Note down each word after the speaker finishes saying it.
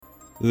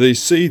They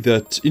say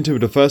that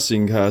intermittent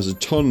fasting has a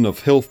ton of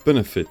health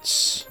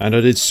benefits and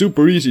that it's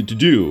super easy to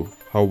do.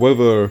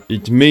 However,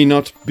 it may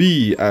not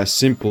be as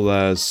simple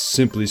as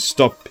simply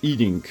stop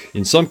eating.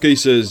 In some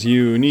cases,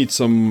 you need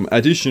some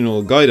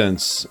additional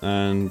guidance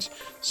and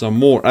some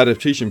more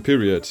adaptation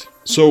period.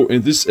 So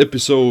in this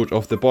episode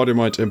of the Body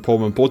Mind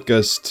Empowerment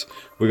Podcast,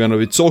 we're gonna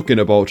be talking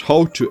about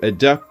how to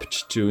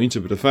adapt to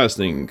intermittent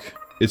fasting.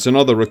 It's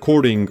another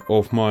recording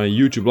of my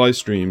YouTube live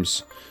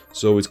streams,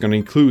 so it's gonna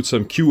include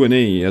some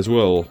Q&A as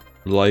well.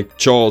 Like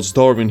Charles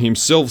Darwin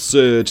himself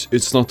said,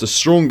 it's not the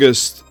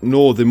strongest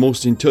nor the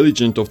most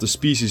intelligent of the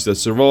species that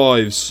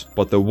survives,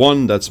 but the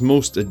one that's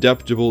most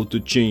adaptable to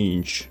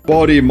change.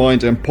 Body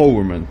Mind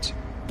Empowerment.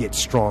 Get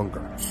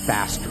stronger,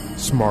 faster,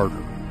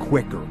 smarter,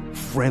 quicker,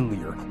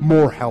 friendlier,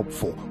 more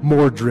helpful,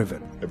 more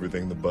driven.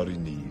 Everything the body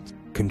needs.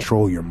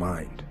 Control your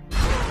mind.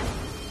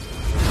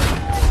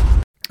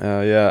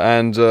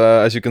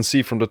 As you can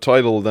see from the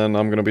title, then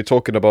I'm gonna be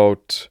talking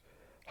about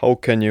how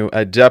can you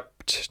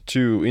adapt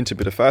to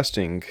intermittent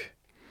fasting,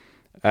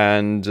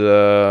 and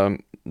the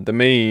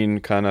main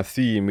kind of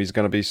theme is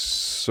going to be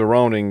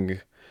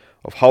surrounding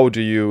of how do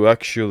you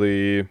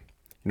actually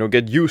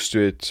get used to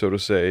it, so to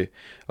say.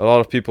 A lot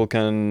of people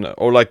can,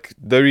 or like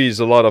there is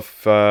a lot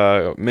of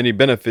many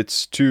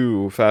benefits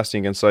to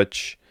fasting and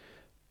such,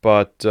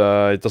 but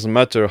it doesn't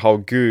matter how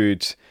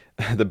good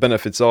the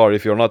benefits are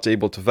if you're not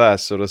able to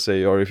fast, so to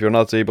say, or if you're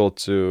not able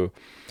to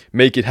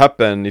make it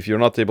happen, if you're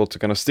not able to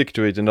kind of stick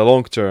to it in the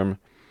long term.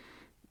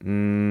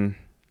 So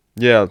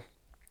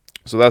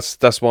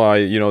that's why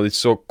it's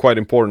so quite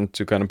important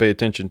to kind of pay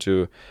attention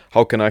to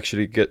how can I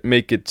actually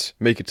make it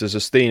a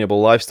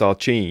sustainable lifestyle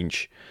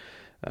change,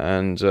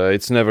 and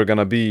it's never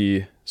gonna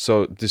be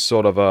so this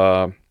sort of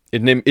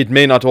it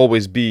may not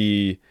always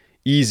be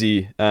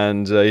easy,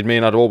 and it may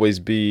not always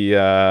be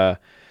a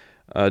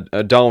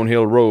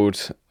downhill road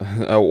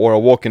or a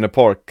walk in the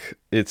park.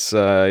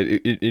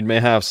 It may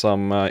have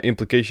some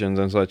implications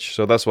and such.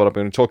 So that's what I'm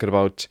going to be talking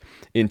about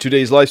in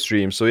today's live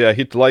stream. So yeah,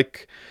 hit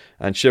like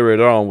and share it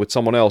around with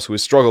someone else who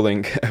is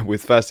struggling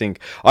with fasting.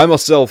 I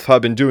myself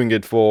have been doing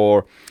it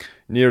for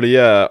nearly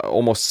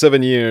almost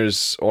 7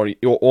 years, or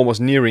almost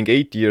nearing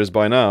 8 years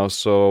by now.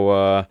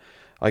 So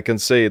I can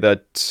say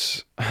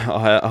that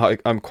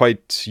I'm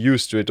quite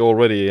used to it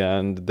already,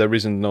 and there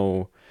isn't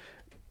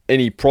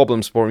any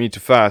problems for me to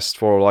fast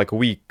for like a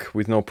week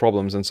with no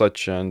problems and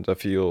such, and I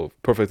feel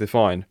perfectly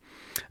fine.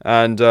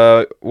 And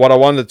what I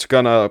wanted to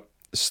kind of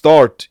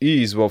start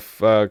is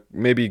with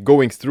maybe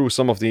going through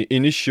some of the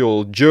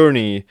initial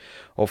journey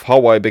of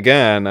how I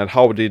began and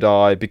how did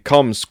I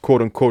become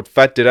quote-unquote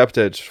fat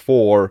adapted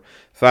for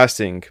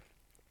fasting,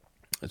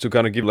 to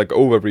kind of give like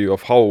overview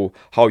of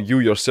how you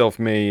yourself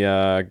may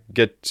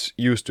get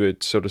used to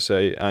it, so to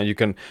say. And you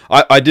can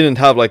I didn't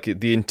have like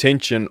the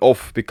intention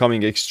of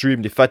becoming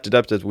extremely fat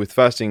adapted with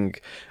fasting.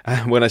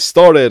 When I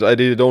started, I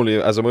did it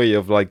only as a way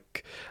of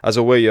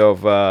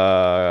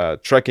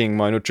tracking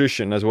my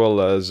nutrition as well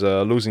as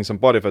losing some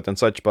body fat and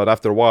such. But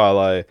after a while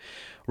I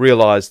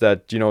realized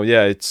that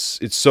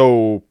it's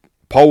so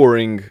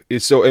powering,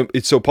 it's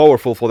so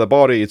powerful for the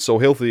body, it's so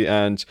healthy,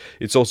 and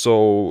it's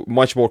also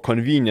much more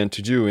convenient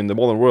to do in the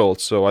modern world.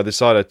 So I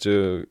decided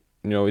to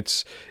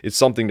it's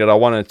something that I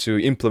wanted to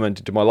implement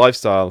into my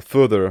lifestyle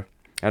further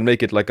and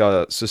make it like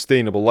a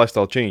sustainable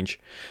lifestyle change.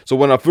 So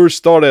when I first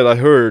started, I've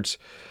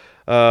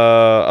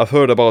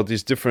heard about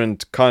these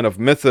different kind of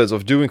methods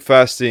of doing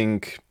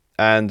fasting,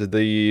 and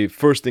the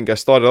first thing I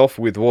started off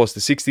with was the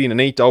 16 and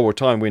 8 hour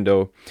time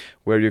window,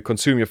 where you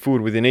consume your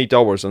food within 8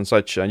 hours and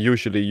such, and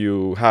usually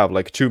you have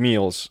like 2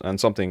 meals and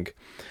something.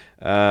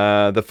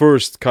 The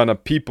first kind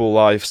of people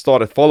I've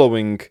started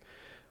following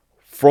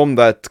from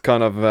that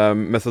kind of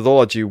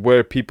methodology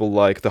were people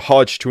like the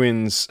Hodge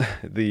twins,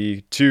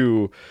 the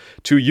two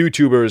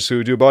YouTubers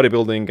who do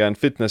bodybuilding and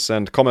fitness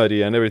and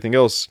comedy and everything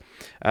else,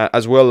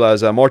 as well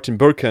as Martin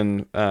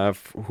Berkhan,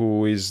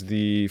 who's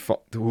the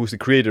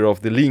creator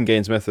of the Lean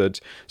Gains method.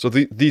 So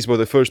these were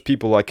the first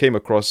people I came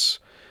across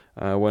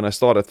when I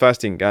started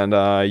fasting, and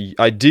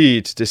I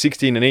did the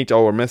 16 and 8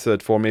 hour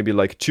method for maybe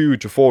like 2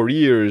 to 4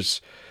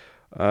 years,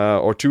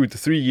 or 2 to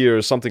 3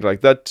 years, something like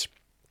that.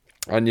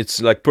 And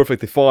it's like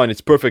perfectly fine,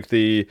 it's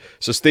perfectly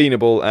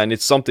sustainable, and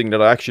it's something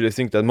that I actually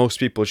think that most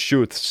people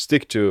should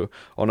stick to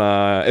on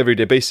a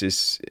everyday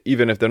basis,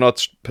 even if they're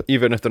not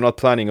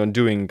planning on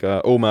doing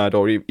OMAD,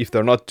 or if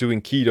they're not doing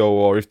keto,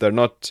 or if they're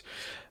not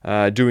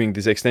doing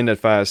these extended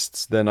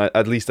fasts. Then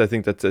at least I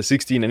think that the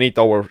 16 and 8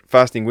 hour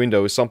fasting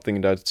window is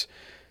something that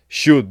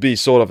should be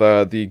sort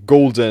of the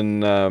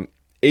golden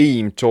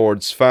aim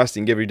towards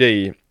fasting every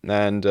day.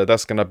 And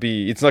it's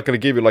not gonna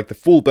give you like the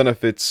full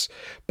benefits,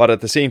 but at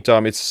the same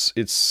time it's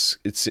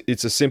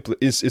a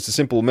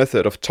simple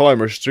method of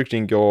time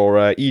restricting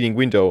your eating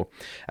window,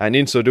 and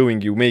in so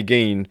doing you may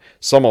gain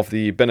some of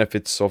the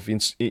benefits of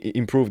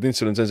improved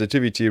insulin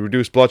sensitivity,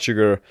 reduced blood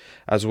sugar,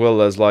 as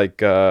well as like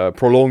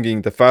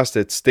prolonging the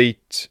fasted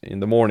state in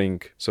the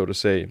morning, so to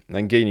say,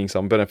 and gaining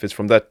some benefits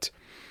from that.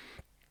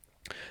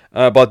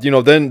 But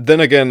then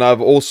again, I've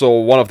also,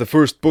 one of the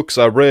first books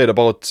I read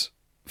about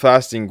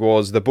fasting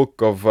was the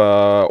book of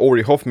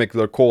Ori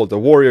Hofmeckler called The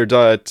Warrior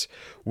Diet,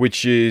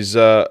 which is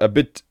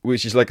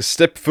like a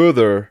step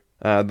further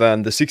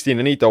than the 16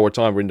 and 8 hour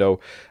time window.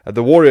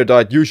 The Warrior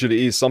Diet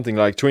usually is something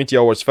like 20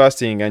 hours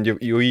fasting, and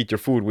you eat your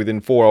food within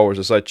 4 hours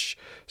or such.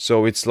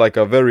 So it's like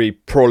a very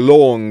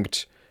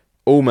prolonged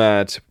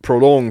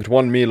prolonged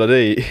 1 meal a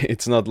day.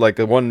 It's not like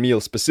a one meal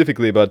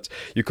specifically, but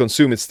you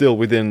consume it still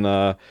within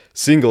a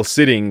single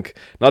sitting,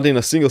 not in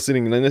a single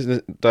sitting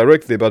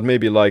directly, but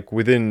maybe like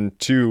within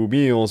 2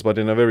 meals, but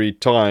in a very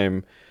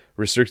time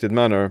restricted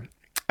manner.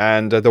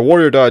 And the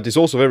Warrior Diet is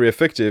also very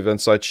effective and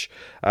such,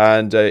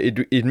 and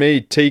it may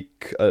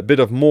take a bit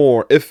of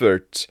more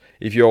effort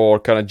if you're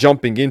kind of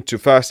jumping into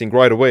fasting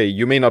right away.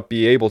 You may not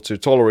be able to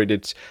tolerate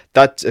it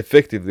that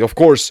effectively. Of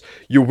course,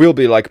 you will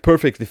be like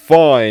perfectly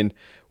fine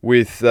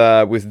with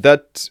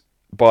that,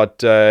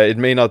 but it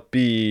may not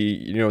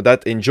be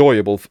that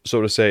enjoyable,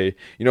 so to say.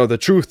 The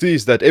truth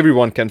is that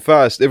everyone can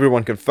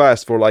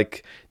fast for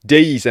like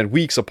days and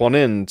weeks upon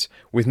end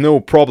with no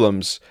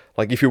problems.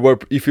 Like if you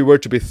were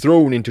to be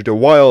thrown into the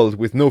wild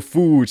with no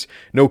food,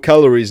 no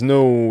calories,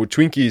 no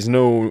Twinkies,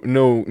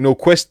 no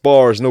Quest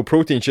bars, no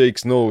protein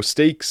shakes, no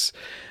steaks,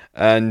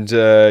 and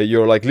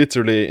you're like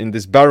literally in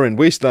this barren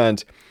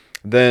wasteland,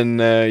 then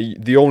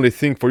the only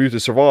thing for you to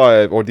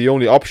survive, or the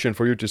only option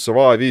for you to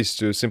survive, is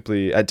to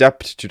simply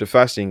adapt to the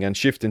fasting and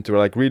shift into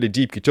like really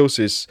deep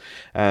ketosis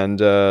and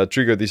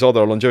trigger these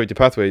other longevity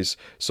pathways.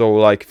 So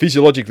like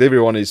physiologically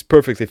everyone is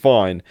perfectly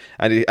fine,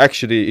 and it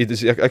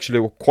is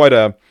actually quite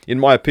in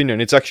my opinion,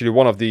 it's actually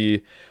one of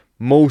the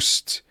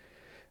most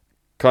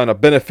kind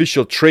of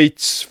beneficial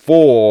traits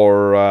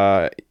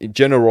for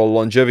general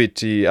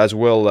longevity as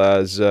well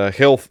as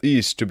health,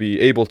 is to be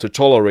able to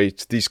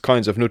tolerate these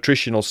kinds of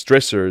nutritional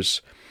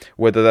stressors,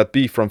 whether that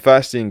be from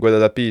fasting, whether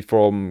that be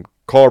from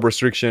carb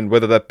restriction,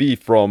 whether that be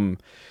from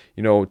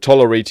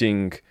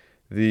tolerating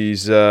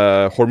these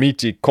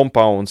hormetic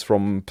compounds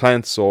from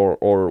plants or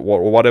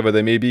whatever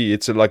they may be.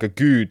 It's like a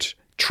good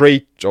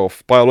trait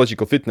of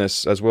biological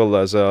fitness as well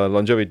as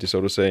longevity,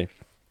 so to say.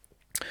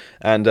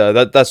 And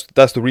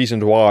that's the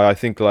reason why I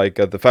think like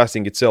the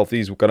fasting itself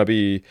is gonna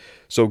be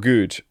so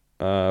good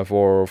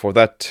for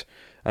that,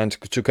 and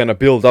to kind of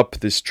build up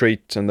this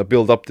trait and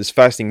build up this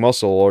fasting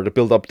muscle, or to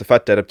build up the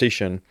fat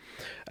adaptation.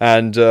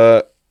 And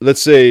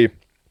let's say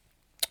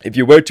if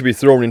you were to be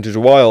thrown into the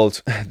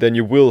wild, then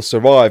you will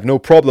survive no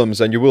problems,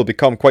 and you will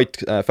become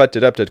quite fat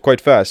adapted quite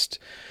fast.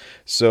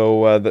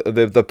 So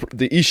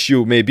the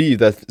issue may be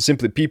that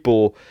simply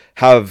people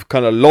have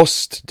kind of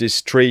lost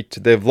this trait.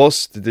 They've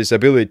lost this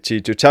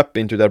ability to tap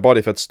into their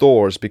body fat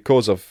stores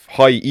because of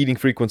high eating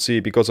frequency,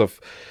 because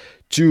of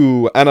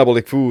too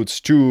anabolic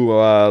foods,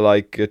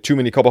 too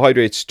many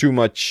carbohydrates, too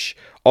much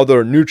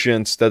other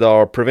nutrients that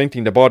are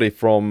preventing the body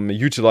from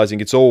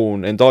utilizing its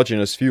own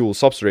endogenous fuel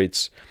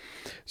substrates.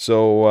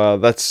 So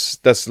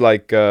that's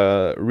like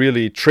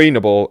really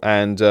trainable,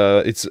 and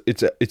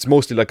it's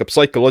mostly like a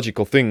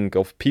psychological thing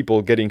of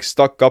people getting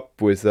stuck up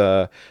with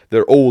their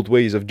old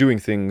ways of doing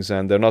things,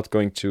 and they're not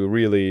going to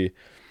really,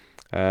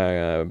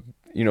 there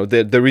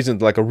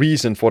isn't like a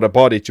reason for the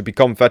body to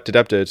become fat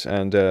adapted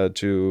and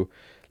to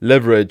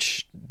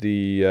leverage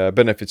the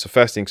benefits of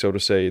fasting, so to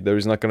say. There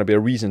is not going to be a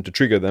reason to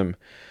trigger them.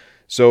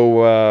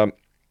 So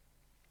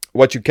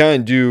what you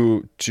can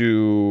do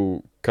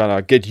to kind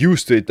of get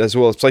used to it as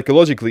well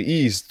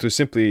psychologically is to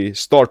simply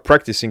start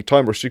practicing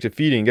time restricted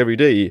feeding every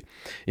day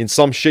in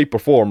some shape or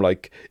form.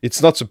 Like,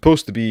 it's not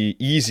supposed to be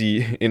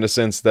easy in a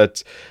sense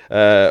that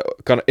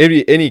kind of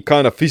any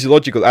kind of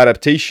physiological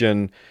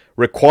adaptation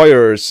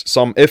requires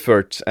some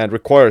effort and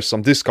requires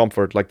some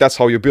discomfort. Like, that's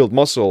how you build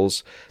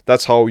muscles,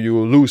 that's how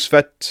you lose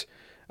fat,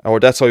 or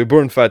that's how you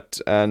burn fat,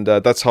 and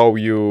that's how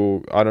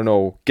you, I don't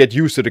know, get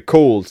used to the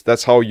cold.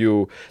 That's how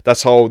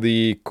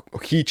the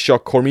heat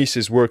shock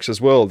hormesis works as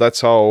well.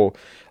 That's how,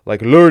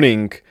 like,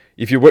 learning,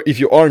 if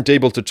you aren't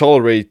able to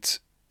tolerate,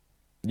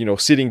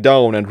 sitting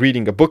down and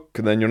reading a book,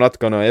 then you're not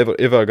gonna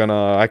ever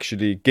gonna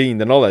actually gain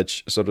the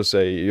knowledge, so to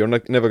say.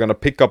 You're never gonna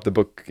pick up the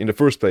book in the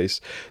first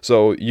place.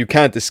 So you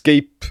can't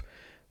escape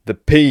the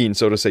pain,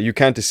 so to say. You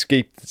can't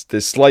escape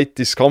the slight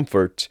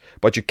discomfort,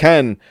 but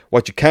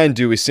what you can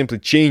do is simply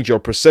change your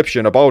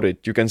perception about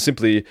it. You can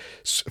simply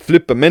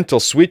flip a mental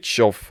switch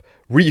of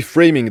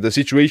reframing the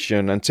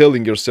situation and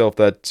telling yourself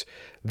that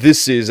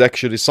this is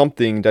actually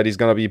something that is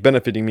going to be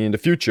benefiting me in the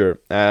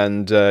future,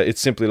 and it's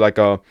simply like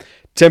a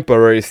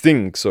temporary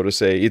thing, so to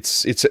say.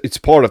 It's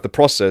part of the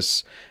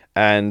process,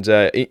 and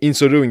in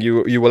so doing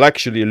you will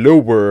actually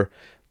lower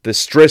the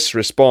stress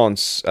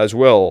response as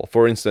well.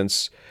 For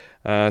instance,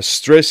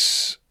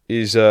 stress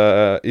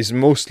is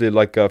mostly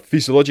like a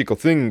physiological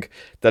thing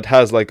that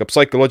has like a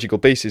psychological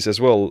basis as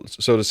well,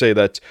 so to say,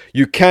 that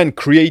you can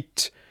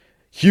create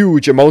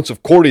huge amounts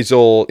of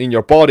cortisol in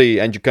your body,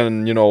 and you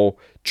can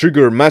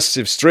trigger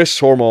massive stress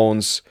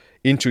hormones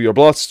into your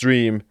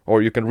bloodstream,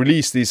 or you can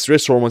release these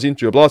stress hormones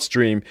into your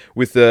bloodstream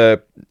with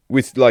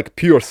like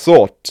pure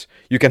thought.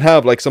 You can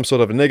have like some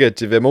sort of a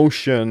negative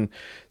emotion.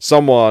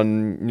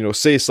 Someone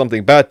says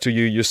something bad to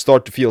you, you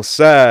start to feel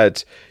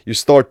sad, you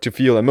start to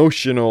feel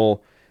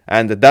emotional,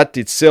 and that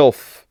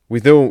itself,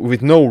 with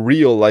no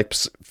real like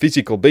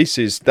physical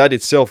basis, that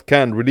itself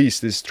can release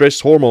these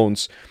stress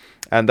hormones,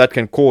 and that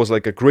can cause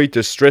like a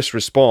greater stress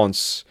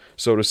response,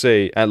 so to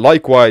say. And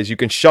likewise, you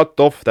can shut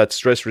off that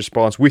stress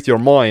response with your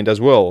mind as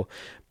well,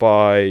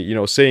 by, you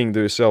know, saying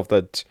to yourself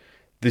that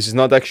this is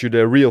not actually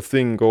a real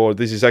thing, or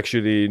this is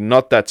actually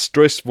not that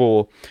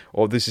stressful,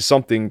 or this is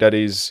something that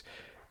is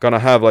gonna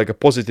have like a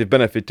positive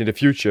benefit in the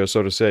future,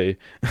 so to say.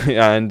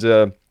 And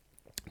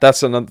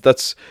that's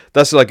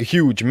like a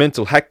huge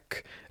mental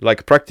hack,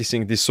 like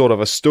practicing this sort of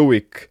a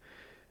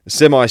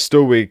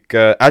semi-stoic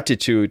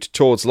attitude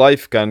towards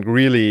life can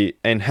really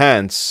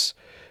enhance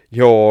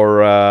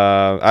your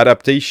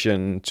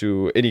adaptation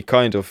to any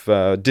kind of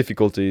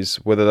difficulties,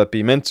 whether that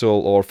be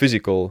mental or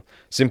physical.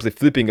 Simply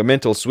flipping a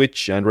mental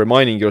switch and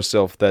reminding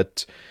yourself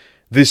that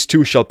this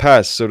too shall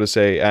pass, so to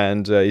say,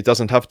 and it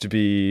doesn't have to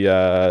be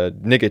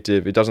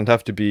negative. It doesn't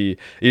have to be.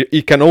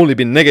 It can only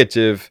be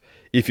negative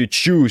if you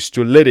choose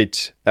to let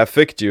it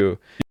affect you.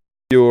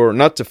 If you're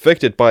not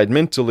affected by it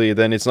mentally,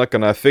 then it's not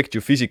going to affect you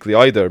physically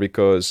either,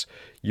 because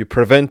you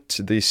prevent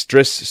the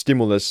stress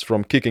stimulus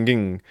from kicking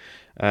in,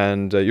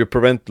 and you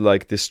prevent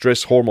like the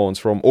stress hormones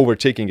from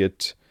overtaking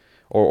it,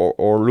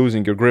 or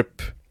losing your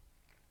grip.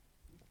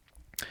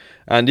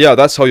 And yeah,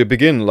 that's how you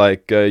begin.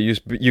 Like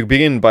you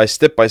begin by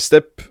step,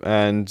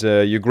 and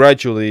you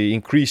gradually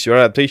increase your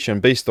adaptation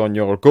based on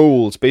your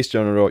goals, based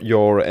on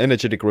your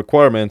energetic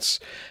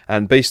requirements,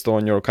 and based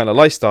on your kind of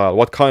lifestyle,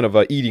 what kind of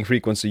eating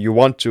frequency you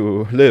want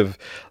to live.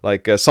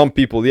 Like some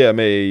people,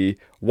 may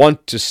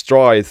want to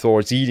strive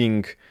towards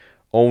eating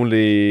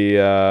only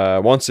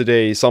once a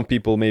day. Some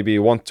people maybe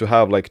want to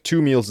have like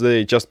 2 meals a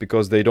day just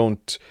because they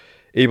don't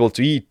able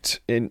to eat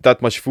in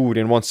that much food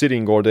in one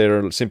sitting, or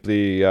they're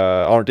simply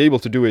aren't able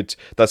to do it.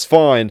 That's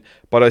fine,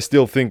 but I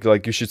still think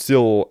like you should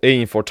still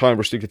aim for time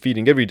restricted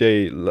feeding every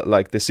day.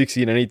 Like the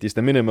 16 and 8 is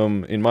the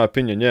minimum, in my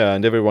opinion.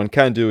 And everyone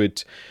can do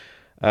it.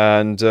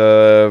 And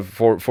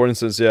for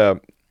instance,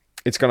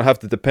 it's gonna have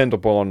to depend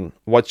upon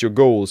what your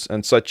goals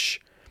and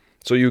such.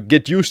 So you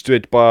get used to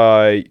it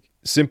by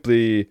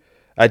simply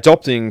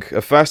adopting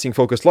a fasting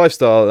focused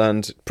lifestyle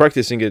and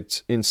practicing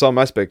it in some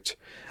aspect.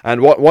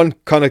 And one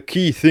kind of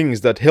key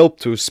things that help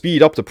to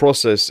speed up the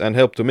process and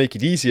help to make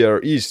it easier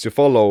is to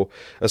follow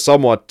a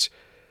somewhat,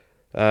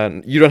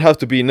 you don't have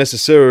to be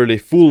necessarily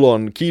full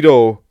on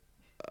keto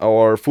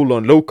or full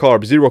on low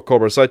carb, zero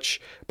carb or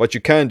such. What you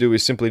can do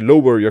is simply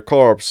lower your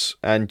carbs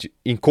and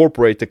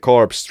incorporate the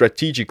carbs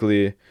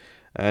strategically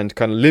and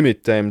kind of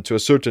limit them to a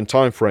certain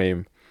time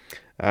frame.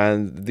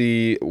 And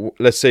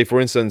let's say, for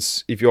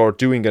instance, if you're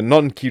doing a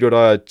non-keto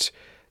diet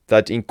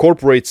that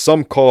incorporates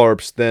some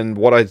carbs, then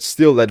what I'd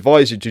still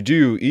advise you to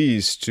do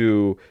is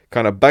to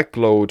kind of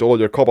backload all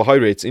your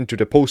carbohydrates into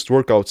the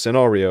post-workout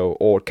scenario,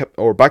 or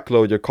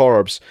backload your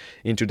carbs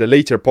into the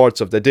later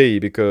parts of the day,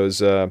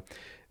 because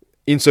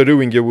in so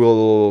doing you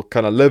will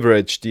kind of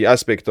leverage the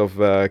aspect of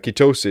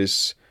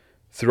ketosis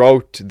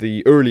throughout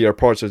the earlier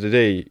parts of the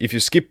day. If you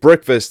skip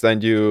breakfast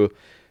and you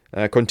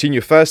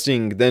continue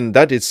fasting, then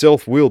that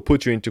itself will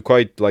put you into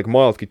quite like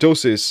mild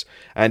ketosis.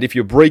 And if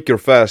you break your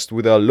fast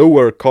with a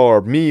lower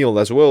carb meal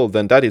as well,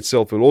 then that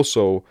itself will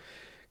also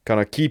kind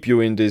of keep you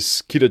in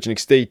this ketogenic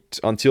state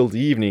until the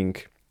evening.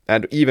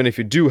 And even if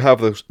you do have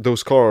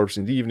those carbs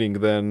in the evening,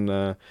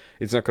 then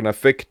it's not going to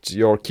affect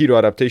your keto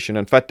adaptation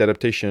and fat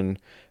adaptation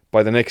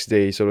by the next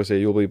day. So to say,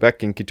 you'll be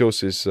back in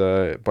ketosis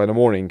by the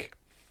morning.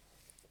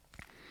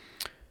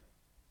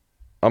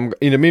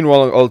 In the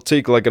meanwhile, I'll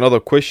take like another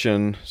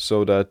question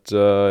so that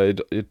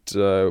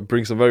it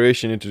brings some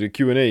variation into the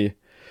Q&A.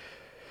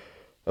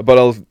 But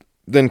I'll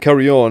then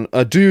carry on.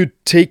 Do you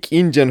take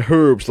Indian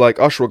herbs like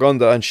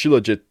ashwagandha and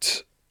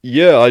shilajit?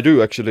 Yeah, I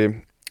do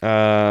actually.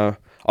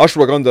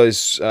 Ashwagandha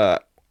is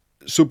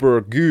super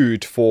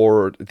good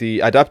for the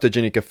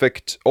adaptogenic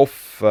effect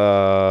of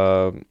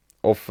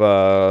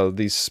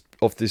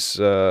this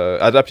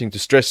adapting to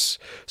stress,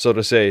 so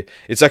to say.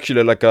 It's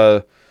actually like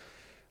a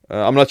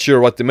I'm not sure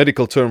what the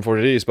medical term for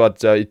it is,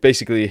 but it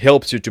basically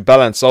helps you to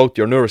balance out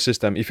your nervous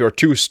system. If you're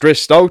too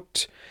stressed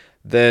out,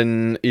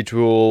 then it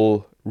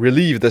will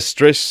relieve the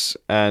stress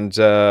and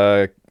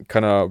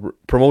kind of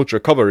promote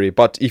recovery.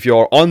 But if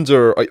you're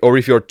under, or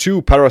if you're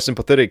too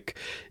parasympathetic,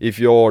 if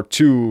you're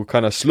too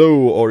kind of slow,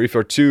 or if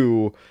you're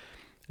too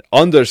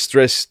under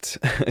stressed,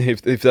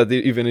 if that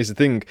even is a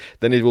thing,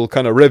 then it will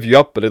kind of rev you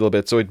up a little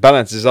bit. So it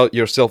balances out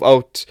yourself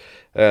out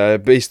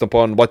based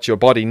upon what your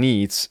body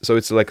needs. So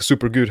it's like a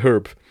super good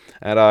herb.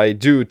 And I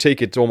do take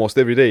it almost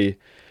every day.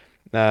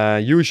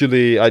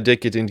 Usually I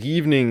take it in the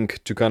evening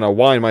to kind of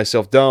wind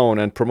myself down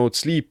and promote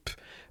sleep.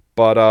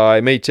 But I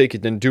may take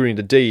it during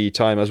the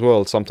daytime as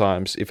well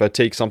sometimes. If I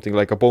take something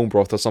like a bone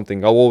broth or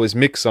something, I'll always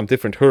mix some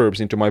different herbs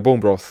into my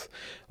bone broth.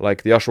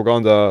 Like the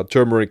ashwagandha,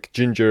 turmeric,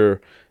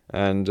 ginger,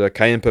 and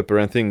cayenne pepper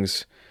and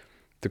things.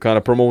 To kind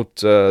of promote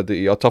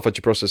the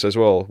autophagy process as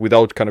well,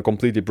 without kind of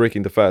completely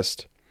breaking the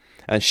fast.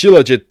 And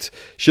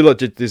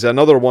Shilajit is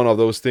another one of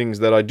those things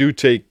that I do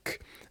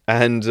take.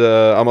 And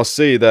I must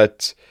say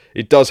that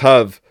it does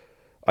have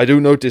I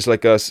do notice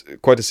like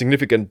quite a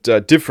significant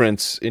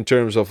difference in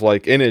terms of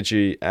like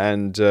energy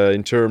and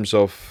in terms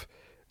of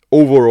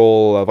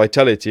overall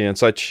vitality and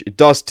such. It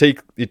does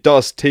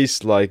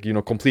taste like, you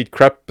know, complete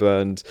crap,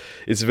 and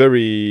it's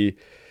very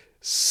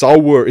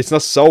sour. It's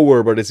not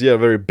sour, but it's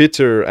very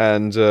bitter,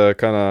 and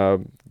kind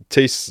of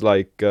tastes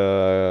like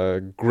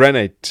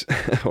granite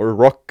or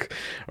rock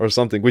or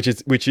something, which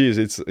is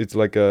it's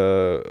like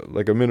a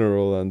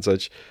mineral and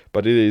such,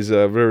 but it is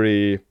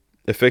very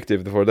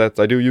effective for that.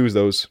 I do use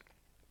those.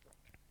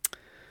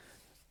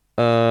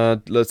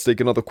 Let's take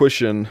another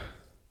question.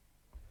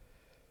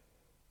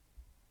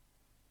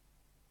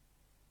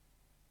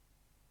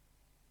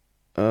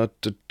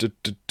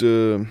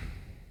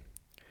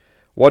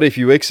 What if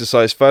you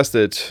exercise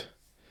fasted?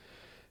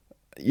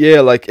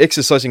 Yeah, like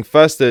exercising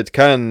fasted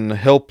can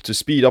help to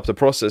speed up the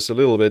process a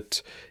little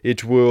bit.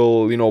 It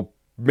will, you know,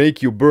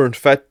 make you burn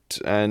fat,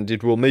 and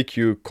it will make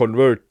you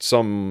convert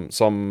some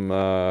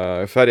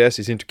fatty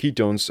acids into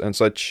ketones and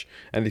such,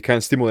 and it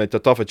can stimulate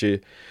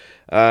autophagy.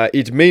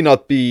 You may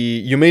not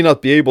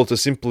be able to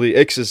simply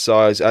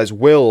exercise as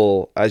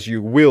well as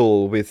you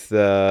will with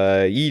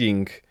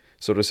eating,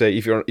 so to say.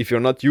 If you're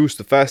not used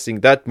to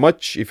fasting that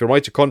much, if your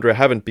mitochondria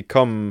haven't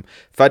become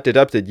fat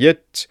adapted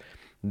yet,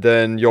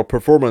 then your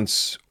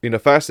performance in a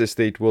fasted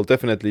state will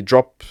definitely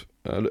drop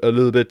a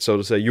little bit, so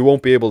to say. You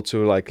won't be able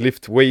to like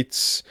lift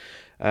weights,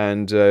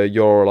 and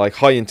your like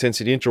high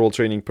intensity interval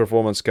training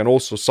performance can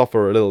also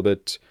suffer a little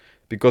bit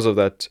because of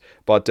that.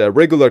 But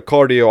regular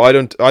cardio,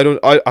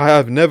 I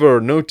have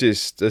never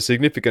noticed a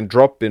significant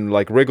drop in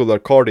like regular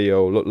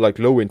cardio, like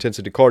low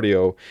intensity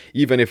cardio,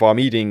 even if I'm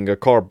eating a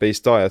carb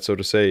based diet, so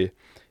to say.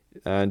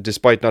 And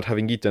despite not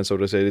having eaten, so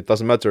to say, it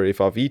doesn't matter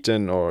if I've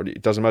eaten, or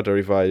it doesn't matter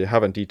if I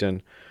haven't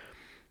eaten.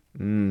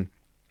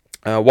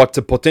 What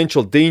the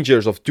potential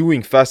dangers of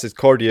doing fasted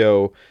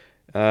cardio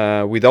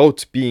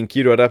without being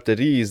keto adapted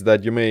is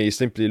that you may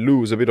simply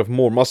lose a bit of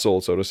more muscle,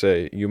 so to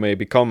say. You may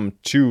become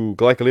too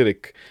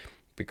glycolytic,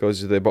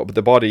 because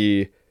the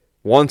body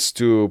wants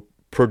to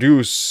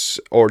produce,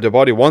 or the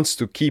body wants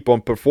to keep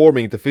on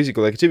performing the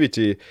physical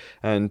activity,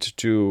 and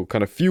to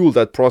kind of fuel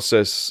that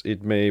process,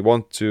 it may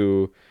want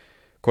to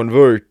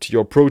convert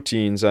your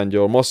proteins and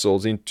your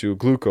muscles into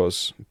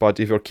glucose. But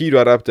if you're keto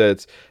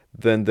adapted,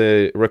 then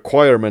the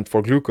requirement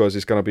for glucose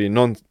is going to be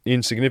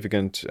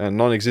insignificant and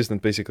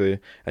non-existent, basically,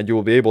 and you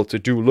will be able to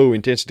do low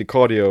intensity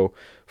cardio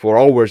for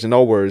hours and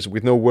hours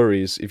with no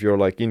worries if you're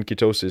like in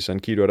ketosis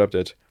and keto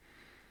adapted.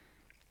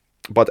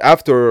 But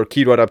after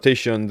keto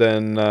adaptation,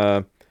 then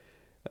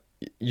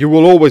you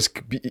will always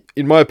be,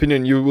 in my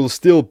opinion, you will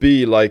still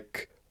be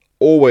like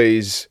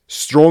always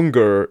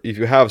stronger if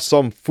you have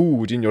some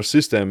food in your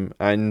system,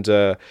 and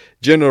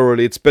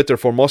generally it's better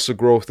for muscle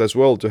growth as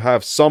well to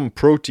have some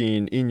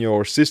protein in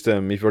your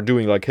system if you're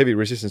doing like heavy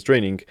resistance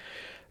training.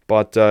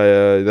 But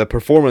the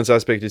performance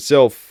aspect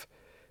itself,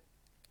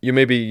 you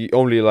may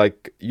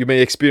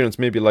experience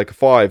maybe like a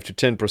 5 to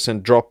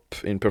 10% drop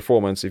in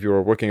performance if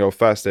you're working out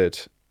fasted,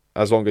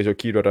 as long as you're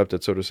keto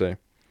adapted, so to say.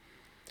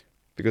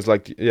 Because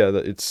like, yeah,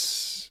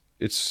 it's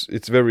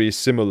very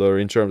similar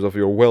in terms of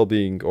your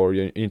well-being, or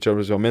in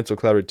terms of your mental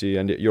clarity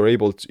and your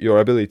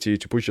ability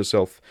to push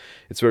yourself.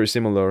 It's very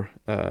similar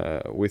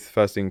with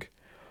fasting.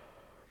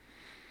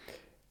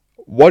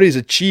 What is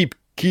a cheap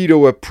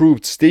keto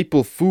approved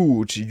staple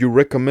food you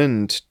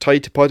recommend?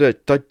 Tight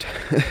budget.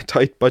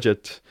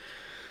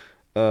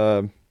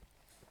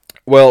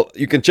 Well,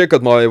 you can check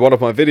out one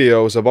of my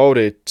videos about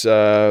it,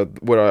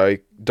 where I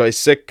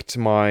dissect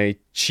my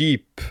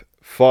cheap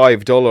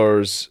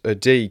 $5 a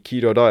day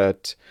keto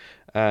diet.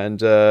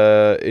 And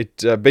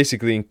it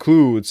basically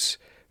includes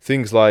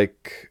things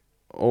like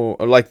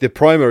the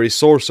primary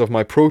source of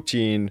my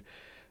protein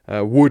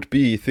would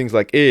be things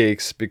like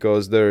eggs,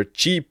 because they're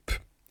cheap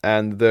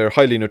and they're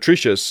highly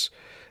nutritious.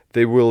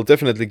 They will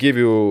definitely give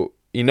you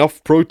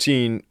enough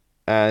protein,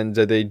 and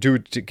they do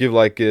to give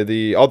like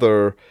the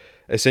other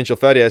essential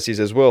fatty acids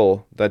as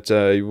well that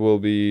will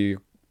be,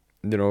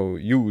 you know,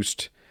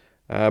 used.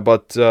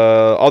 But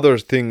other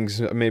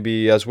things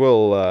maybe as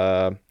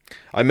well.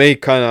 I may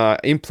kind of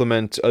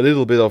implement a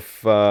little bit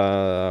of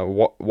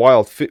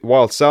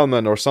wild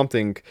salmon or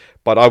something,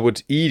 but I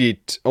would eat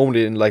it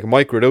only in like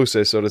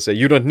microdoses, so to say.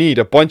 You don't need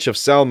a bunch of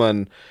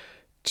salmon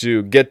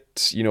to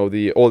get, you know,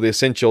 all the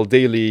essential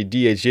daily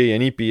DHA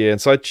and EPA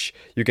and such.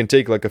 You can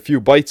take like a few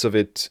bites of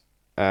it,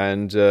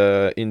 and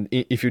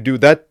if you do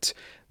that,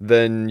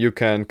 then you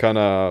can kind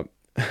of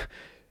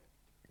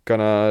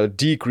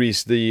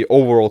decrease the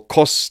overall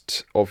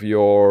cost of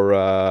your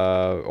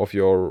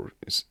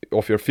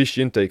fish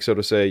intake, so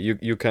to say.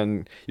 You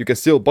can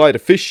still buy the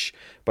fish,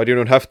 but you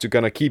don't have to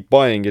kind of keep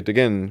buying it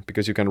again,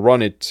 because you can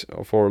run it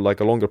for like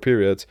a longer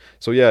period.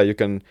 So yeah, you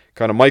can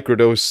kind of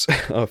microdose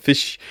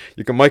fish.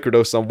 You can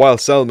microdose some wild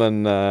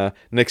salmon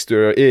next to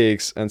your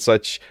eggs and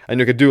such, and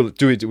you can do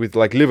it with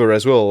like liver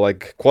as well,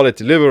 like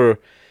quality liver.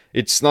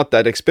 It's not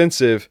that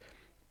expensive,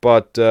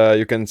 but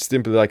you can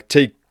simply like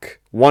take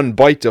one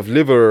bite of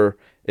liver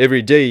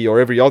every day or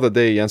every other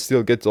day and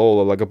still get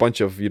all like a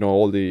bunch of, you know,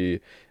 all the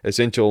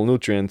essential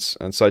nutrients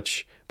and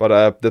such.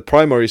 But the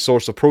primary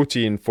source of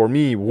protein for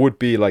me would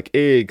be like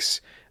eggs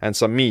and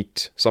some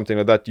meat, something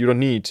like that. You don't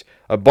need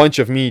a bunch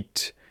of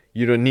meat.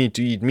 You don't need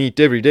to eat meat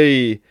every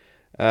day,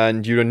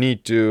 and you don't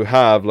need to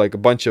have like a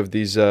bunch of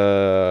these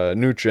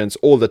nutrients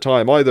all the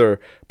time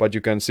either. But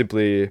you can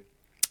simply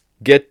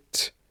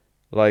get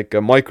like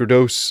a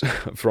microdose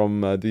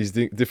from these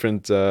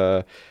different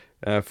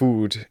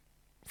food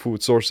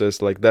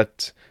sources like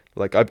that.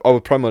 Like I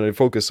would primarily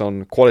focus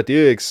on quality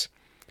eggs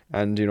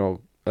and a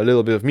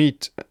little bit of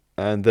meat,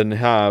 and then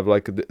have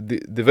like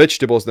the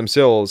vegetables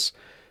themselves,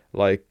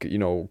 like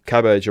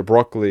cabbage or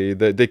broccoli.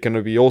 They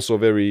can be also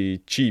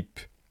very cheap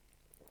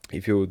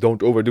if you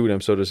don't overdo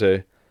them, so to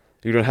say.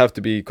 You don't have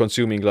to be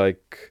consuming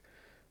like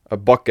a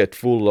bucket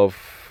full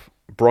of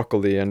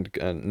broccoli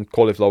and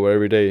cauliflower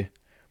every day.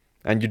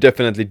 And you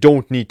definitely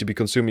don't need to be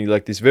consuming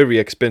like these very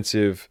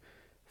expensive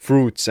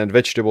fruits and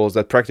vegetables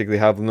that practically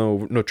have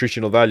no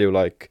nutritional value,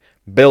 like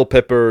bell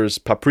peppers,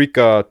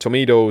 paprika,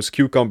 tomatoes,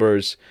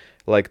 cucumbers.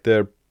 Like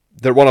they're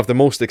one of the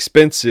most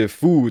expensive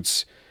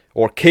foods.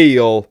 Or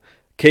kale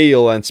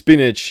and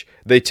spinach,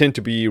 they tend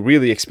to be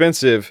really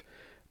expensive,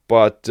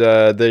 but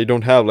they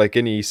don't have like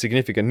any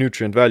significant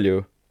nutrient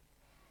value.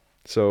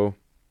 So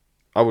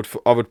I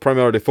would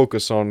primarily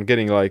focus on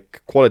getting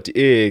like quality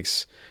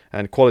eggs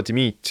and quality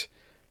meat,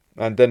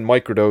 and then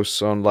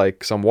microdose on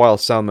like some wild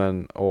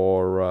salmon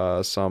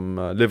or some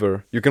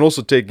liver. You can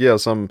also take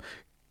some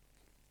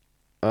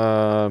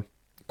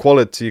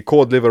quality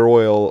cod liver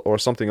oil or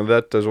something like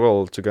that as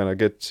well to kind of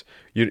get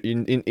you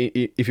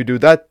if you do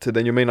that,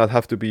 then you may not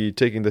have to be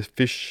taking the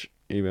fish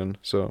even.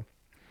 So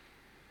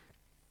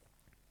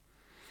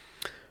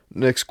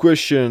next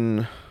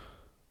question.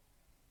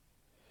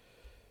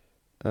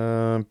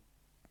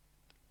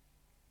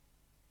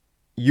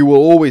 You will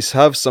always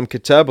have some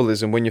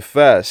catabolism when you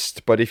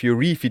fast, but if you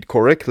refeed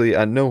correctly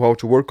and know how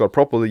to work out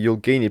properly, you'll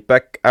gain it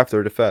back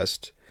after the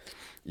fast.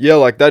 Yeah,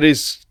 like that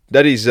is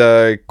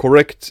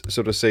correct,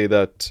 so to say,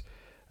 that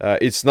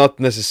it's not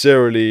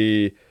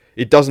necessarily,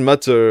 it doesn't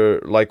matter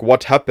like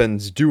what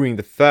happens during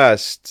the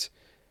fast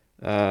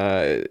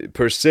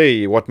per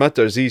se. What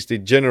matters is the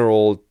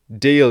general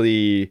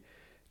daily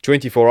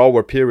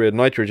 24-hour period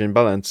nitrogen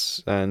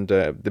balance, and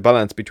the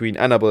balance between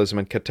anabolism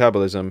and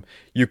catabolism.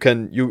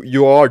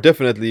 You are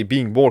definitely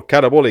being more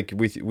catabolic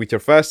with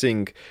your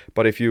fasting,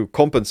 but if you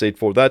compensate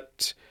for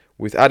that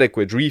with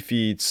adequate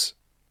refeeds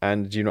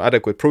and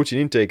adequate protein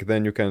intake,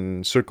 then you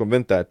can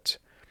circumvent that,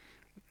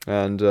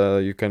 and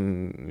you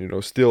can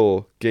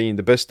still gain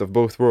the best of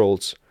both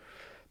worlds.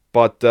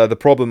 But the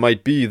problem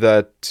might be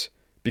that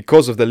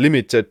because of the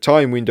limited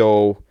time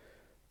window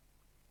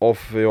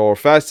of your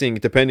fasting,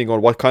 depending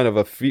on what kind of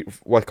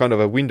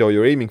a window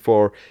you're aiming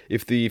for,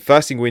 if the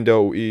fasting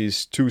window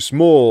is too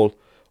small,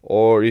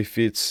 or if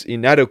it's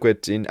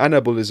inadequate in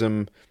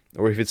anabolism,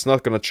 or if it's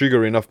not going to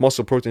trigger enough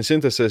muscle protein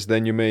synthesis,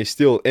 then you may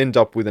still end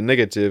up with a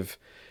negative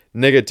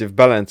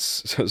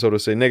balance, so to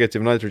say,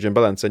 negative nitrogen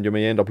balance, and you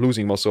may end up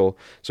losing muscle.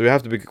 So you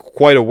have to be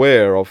quite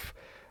aware of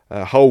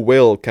how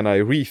well can I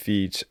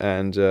refeed,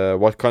 and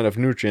what kind of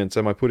nutrients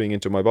am I putting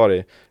into my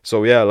body.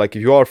 So yeah, like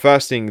if you are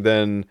fasting,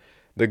 then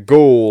the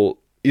goal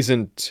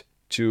isn't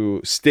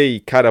to stay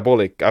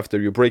catabolic after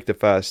you break the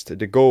fast.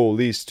 The goal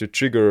is to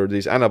trigger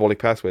these anabolic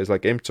pathways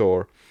like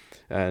mTOR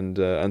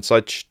and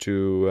such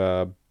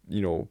to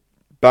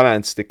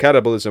balance the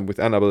catabolism with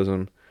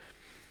anabolism.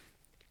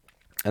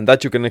 And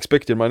that you can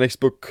expect in my next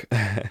book,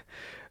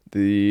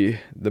 the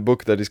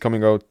book that is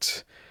coming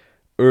out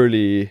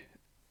early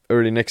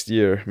next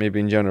year, maybe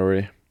in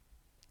January.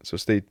 So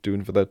stay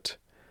tuned for that.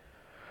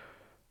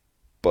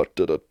 But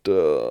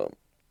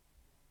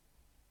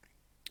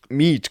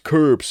meat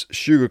curbs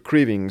sugar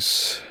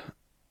cravings.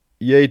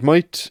 Yeah, it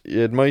might.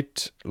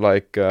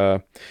 Like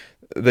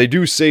they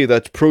do say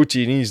that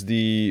protein is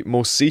the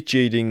most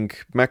satiating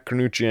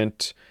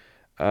macronutrient,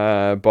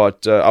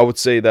 but I would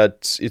say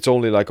that it's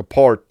only like a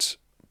part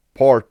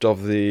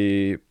of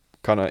the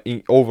kind of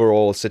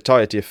overall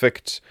satiety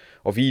effect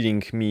of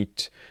eating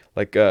meat.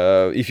 Like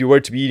if you were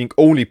to be eating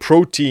only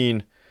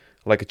protein,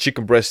 like a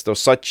chicken breast or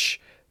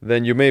such,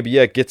 then you maybe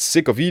get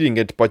sick of eating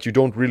it, but you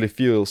don't really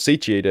feel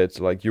satiated.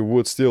 Like you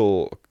would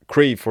still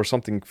crave for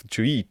something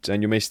to eat,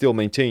 and you may still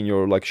maintain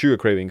your like sugar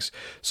cravings.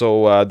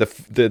 So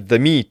the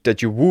meat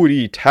that you would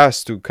eat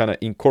has to kind of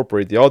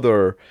incorporate the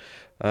other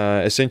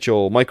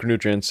essential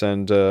micronutrients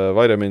and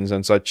vitamins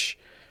and such.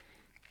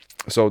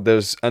 So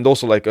and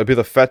also like a bit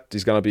of fat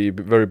is gonna be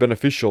very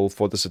beneficial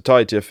for the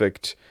satiety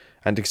effect.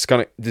 And it's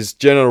kind of this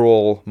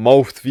general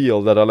mouth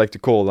feel that I like to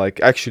call,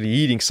 like actually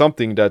eating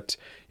something that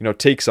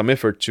takes some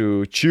effort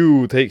to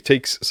chew,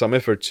 takes some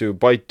effort to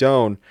bite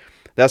down.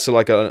 That's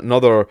like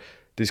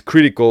this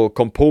critical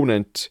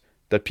component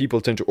that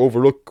people tend to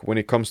overlook when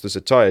it comes to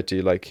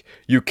satiety. Like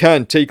you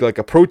can take like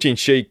a protein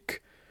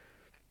shake,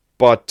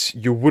 but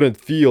you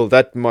wouldn't feel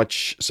that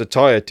much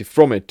satiety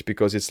from it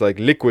because it's like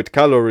liquid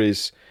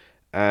calories,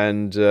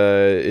 and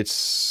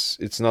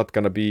it's not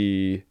gonna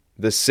be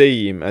the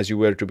same as you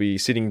were to be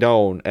sitting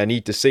down and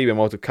eat the same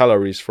amount of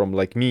calories from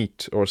like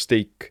meat or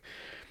steak.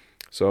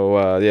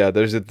 So yeah,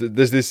 there's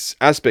this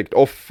aspect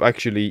of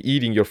actually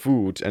eating your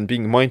food and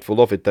being mindful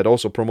of it that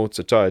also promotes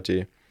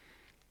satiety.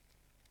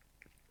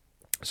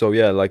 So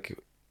yeah, like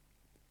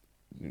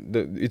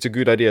it's a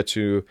good idea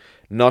to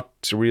not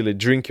really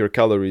drink your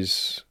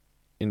calories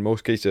in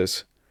most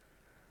cases,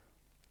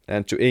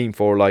 and to aim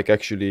for like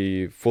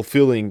actually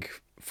fulfilling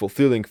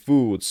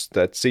foods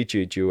that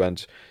satiate you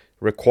and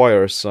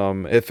require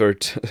some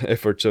effort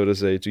effort, so to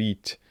say, to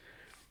eat.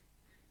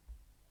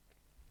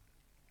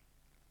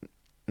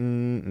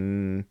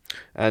 And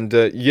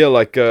yeah,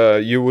 like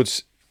you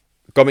would,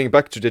 coming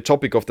back to the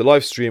topic of the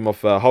live stream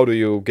of how do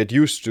you get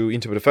used to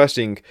intermittent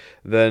fasting,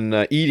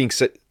 then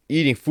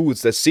eating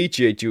foods that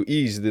satiate you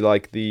is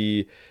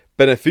the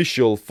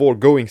beneficial for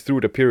going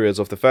through the periods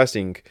of the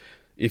fasting.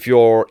 If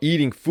you're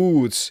eating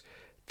foods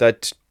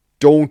that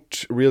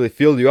don't really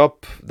fill you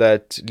up,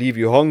 that leave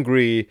you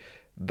hungry,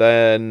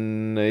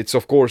 then it's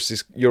of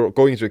course you're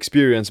going to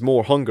experience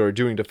more hunger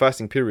during the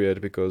fasting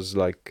period, because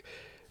like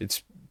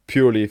it's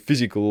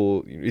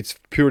it's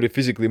purely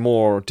physically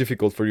more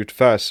difficult for you to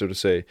fast, so to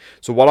say.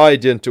 So what I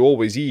tend to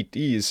always eat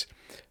is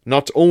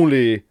not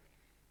only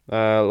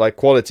like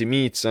quality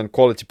meats and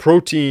quality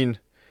protein,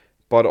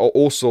 but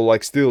also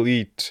like still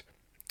eat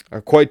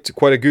quite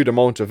a good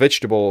amount of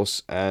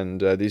vegetables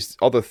and these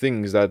other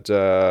things that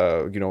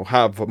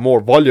have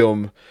more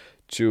volume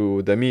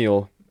to the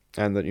meal.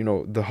 And that,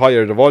 the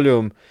higher the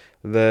volume,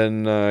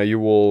 then you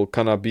will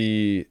kind of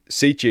be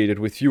satiated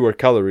with fewer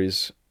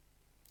calories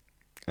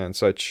and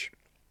such.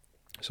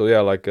 So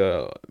yeah, like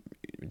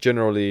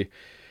generally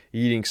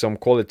eating some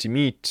quality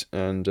meat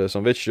and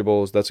some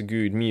vegetables, that's a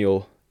good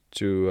meal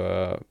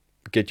to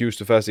get used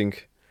to fasting.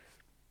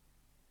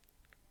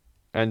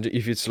 And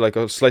if it's like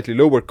a slightly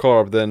lower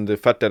carb, then the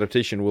fat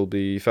adaptation will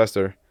be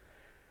faster.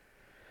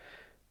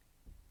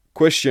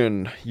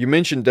 Question: you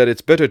mentioned that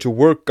it's better to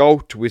work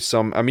out with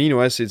some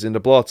amino acids in the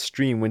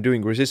bloodstream when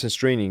doing resistance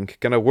training.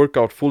 Can I work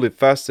out fully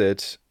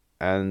fasted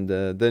and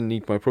then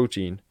eat my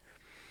protein?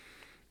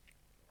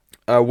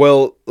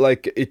 Well,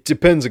 like it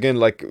depends again,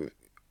 like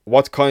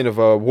what kind of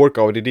a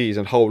workout it is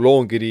and how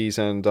long it is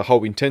and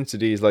how intense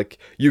it is. Like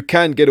you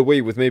can get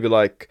away with maybe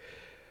like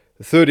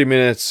 30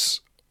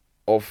 minutes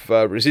of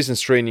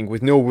resistance training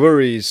with no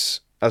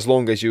worries, as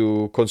long as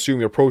you consume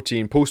your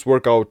protein post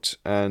workout,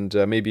 and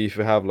maybe if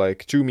you have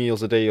like 2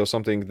 meals a day or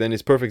something, then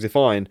it's perfectly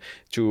fine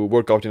to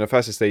work out in a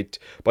fasted state.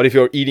 But if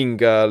you're eating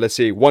let's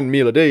say 1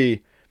 meal a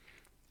day,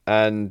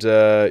 and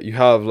you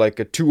have like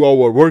a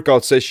 2-hour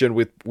workout session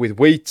with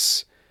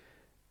weights,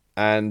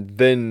 and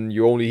then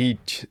you only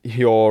eat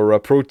your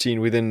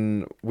protein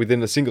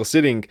within a single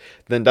sitting,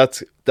 then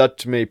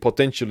that may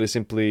potentially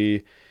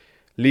simply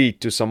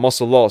lead to some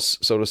muscle loss,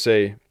 so to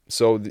say.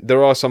 So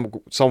there are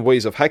some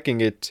ways of hacking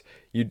it.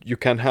 You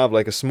can have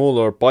like a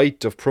smaller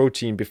bite of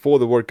protein before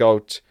the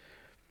workout,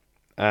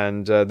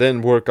 and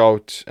then work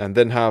out, and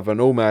then have an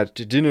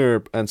OMAD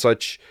dinner and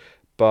such.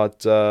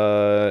 But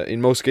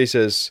in most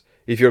cases,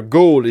 if your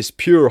goal is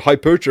pure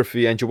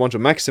hypertrophy and you want to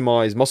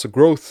maximize muscle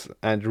growth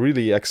and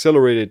really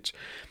accelerate it,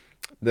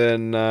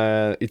 then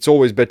it's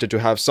always better to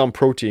have some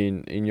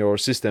protein in your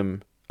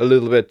system. A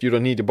little bit. You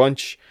don't need a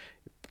bunch.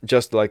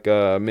 Just like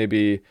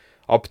maybe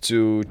up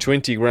to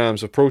 20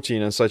 grams of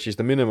protein and such is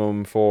the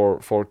minimum for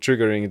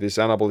triggering this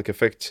anabolic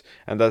effect,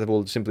 and that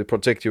will simply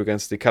protect you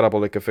against the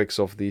catabolic effects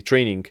of the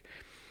training.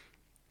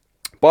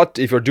 But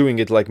if you're doing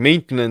it like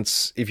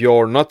maintenance, if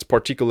you're not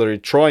particularly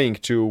trying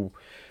to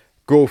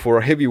go for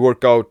a heavy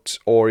workout,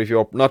 or if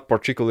you're not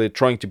particularly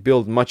trying to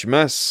build much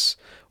mass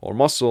or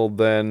muscle,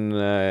 then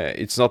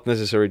it's not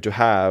necessary to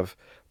have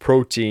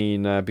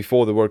protein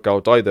before the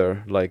workout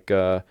either. Like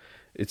then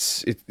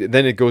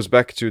it goes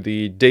back to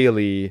the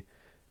daily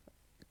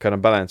kind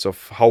of balance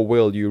of how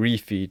well you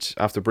refeed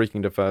after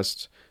breaking the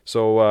fast.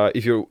 So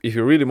if you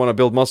really want to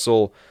build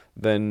muscle,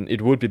 then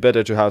it would be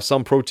better to have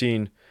some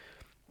protein,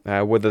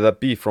 whether that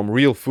be from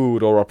real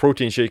food or a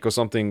protein shake or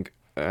something,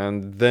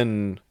 and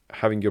then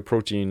having your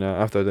protein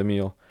after the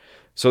meal.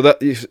 So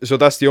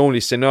that's the only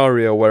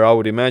scenario where I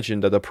would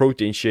imagine that a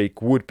protein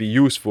shake would be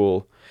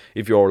useful,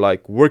 if you're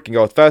like working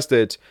out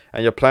fasted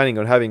and you're planning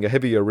on having a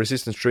heavier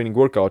resistance training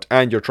workout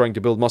and you're trying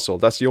to build muscle.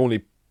 That's the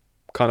only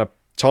kind of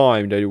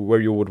time where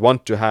you would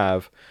want to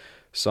have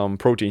some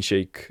protein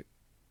shake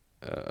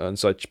and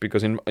such,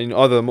 because in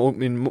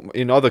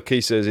other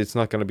cases it's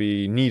not going to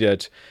be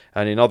needed,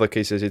 and in other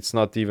cases it's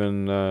not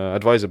even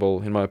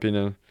advisable, in my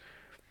opinion,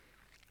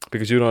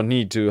 because you don't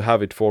need to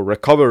have it for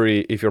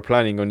recovery if you're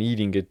planning on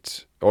eating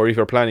it, or if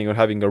you're planning on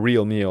having a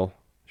real meal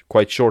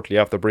quite shortly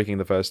after breaking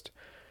the fast.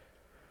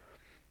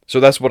 So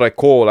that's what I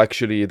call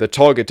actually the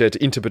targeted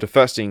intermittent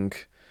fasting.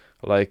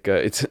 Like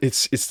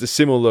it's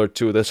similar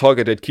to the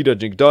targeted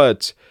ketogenic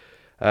diet,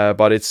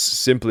 but it's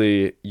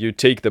simply you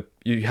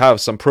have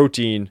some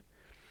protein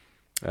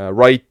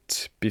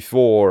right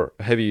before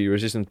a heavy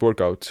resistant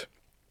workout.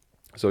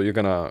 So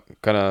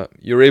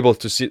you're able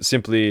to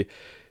simply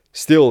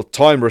still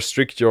time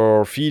restrict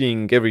your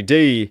feeding every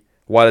day,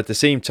 while at the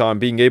same time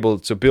being able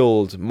to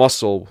build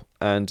muscle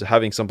and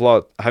having some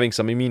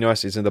amino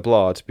acids in the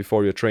blood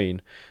before you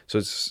train. So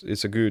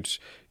it's a good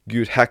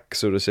good hack,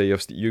 so to say.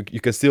 You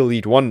can still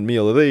eat one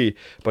meal a day,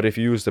 but if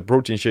you use the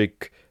protein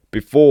shake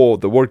before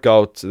the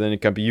workout, then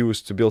it can be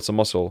used to build some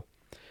muscle.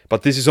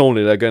 But this is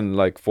only, again,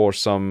 like for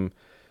some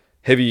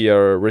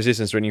heavier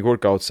resistance training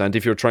workouts, and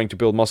if you're trying to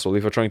build muscle,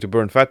 if you're trying to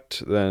burn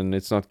fat, then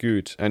it's not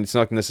good, and it's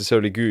not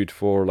necessarily good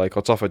for like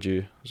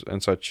autophagy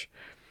and such.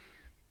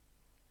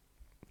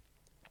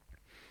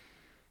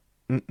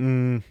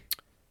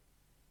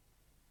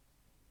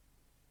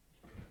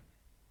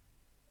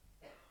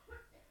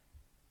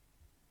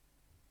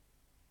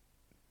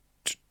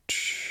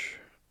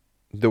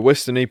 The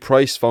Weston A.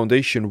 Price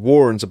Foundation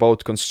warns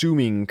about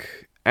consuming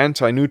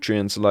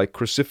anti-nutrients like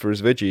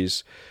cruciferous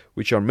veggies,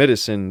 which are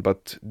medicine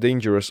but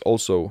dangerous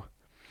also.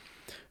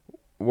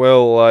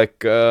 Well,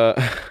 like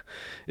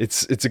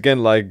it's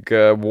again like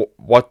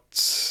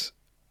what,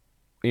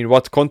 in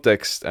what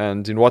context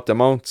and in what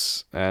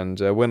amounts, and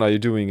when are you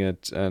doing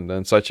it,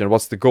 and such, and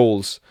what's the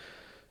goals.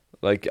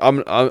 Like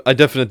I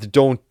definitely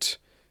don't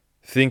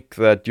think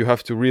that you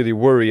have to really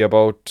worry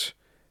about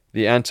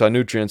the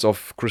anti-nutrients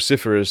of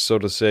cruciferous, so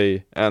to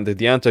say, and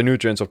the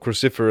anti-nutrients of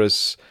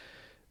cruciferous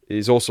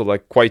is also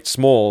like quite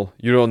small.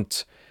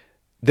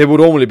 They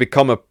would only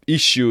become a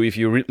issue if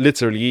you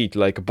literally eat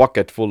like a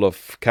bucket full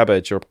of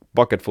cabbage or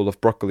bucket full of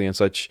broccoli and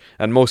such.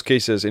 And most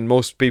cases, in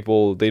most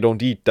people, they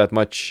don't eat that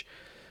much,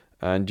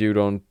 and you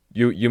can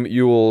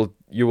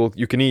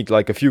eat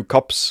like a few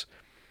cups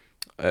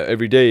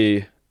every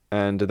day,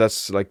 and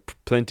that's like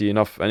plenty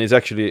enough. And it's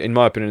actually, in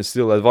my opinion,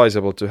 still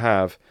advisable to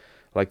have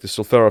like the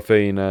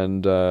sulforaphane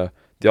and the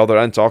other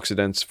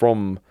antioxidants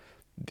from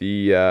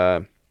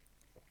the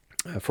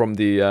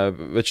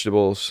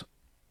vegetables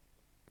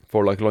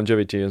for like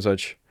longevity and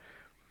such.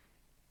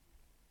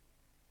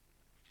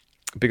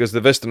 Because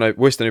the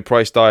Western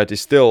Price diet is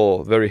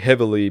still very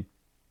heavily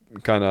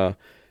kind of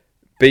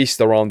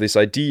based around this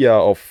idea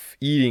of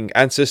eating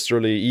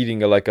ancestrally,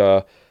 eating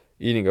a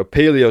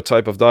paleo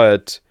type of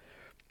diet,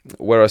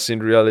 whereas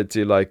in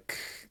reality, like,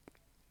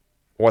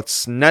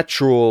 what's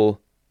natural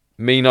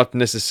may not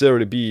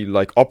necessarily be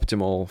like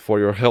optimal for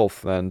your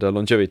health and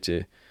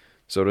longevity,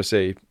 so to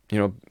say. You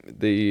know,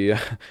 the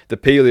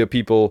paleo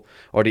people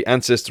or the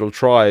ancestral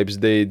tribes,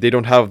 they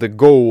don't have the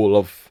goal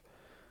of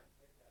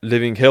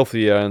living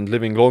healthier and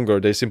living longer.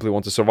 They simply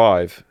want to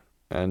survive,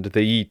 and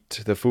they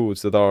eat the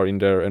foods that are in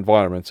their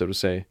environment, so to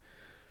say.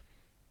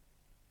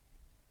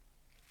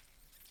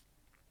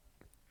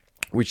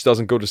 Which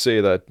doesn't go to say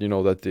that, you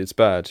know, that it's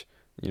bad.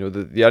 You know,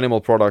 the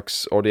animal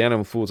products or the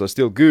animal foods are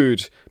still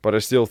good, but I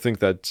still think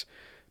that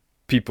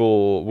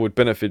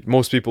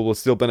most people would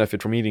still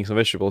benefit from eating some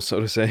vegetables,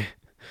 so to say.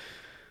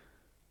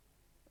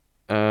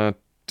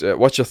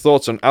 What's your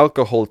thoughts on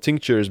alcohol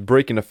tinctures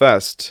breaking a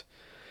fast?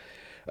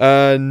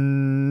 I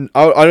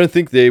don't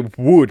think they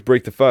would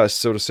break the fast,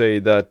 so to say,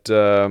 that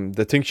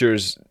the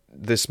tinctures,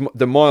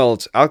 the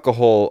mild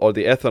alcohol or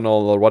the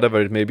ethanol or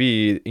whatever it may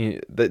be,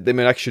 they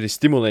may actually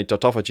stimulate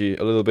autophagy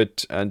a little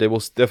bit, and they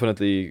will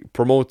definitely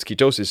promote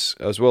ketosis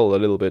as well a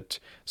little bit.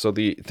 So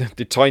the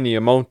tiny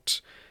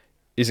amount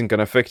isn't going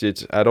to affect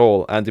it at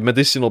all. And the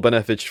medicinal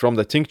benefits from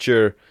the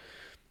tincture,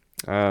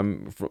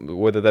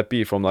 whether that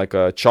be from like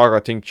a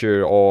chaga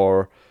tincture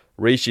or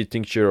reishi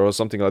tincture or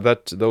something like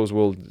that, those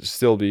will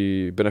still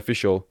be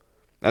beneficial.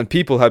 And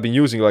people have been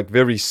using like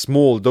very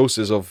small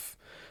doses of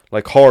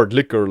like hard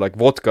liquor, like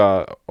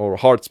vodka or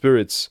hard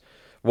spirits,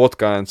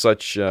 vodka and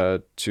such,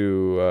 to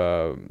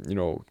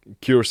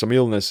cure some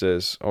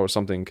illnesses or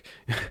something.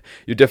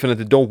 You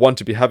definitely don't want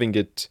to be having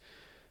it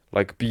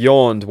like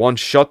beyond one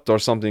shot or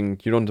something.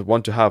 You don't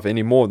want to have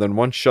any more than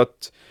one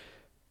shot,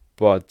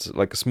 but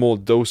like a small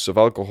dose of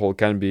alcohol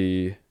can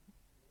be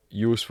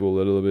useful a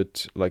little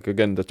bit. Like,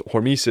 again, the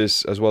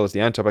hormesis, as well as the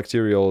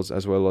antibacterials,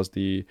 as well as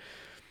the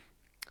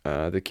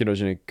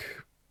ketogenic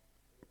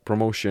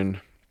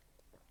promotion.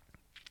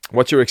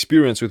 What's your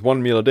experience with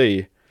 1 meal a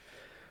day?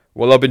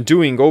 Well, I've been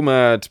doing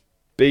OMAD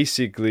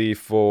basically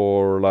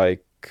for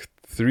like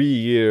 3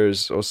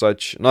 years or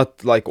such.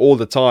 Not like all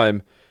the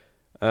time.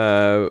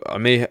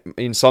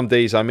 In some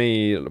days,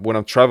 when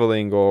I'm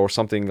traveling or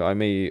something,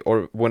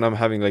 or when I'm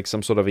having like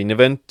some sort of an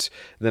event,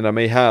 then I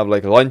may have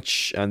like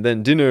lunch and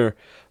then dinner.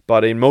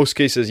 But in most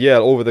cases, yeah,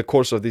 over the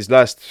course of these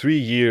last 3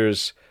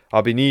 years,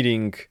 I've been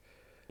eating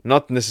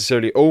not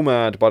necessarily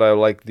OMAD, but I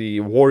like the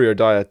warrior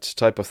diet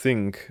type of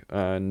thing,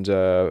 and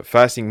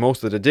fasting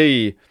most of the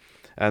day,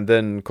 and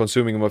then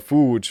consuming my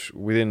food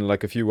within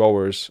like a few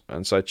hours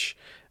and such.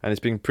 And it's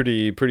been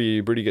pretty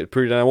good,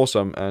 pretty damn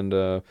awesome,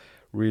 and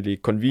really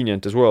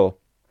convenient as well.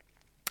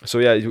 So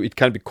yeah, it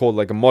can be called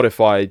like a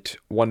modified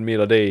 1 meal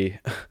a day,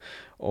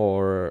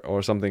 or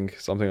something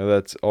like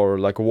that, or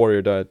like a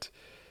warrior diet.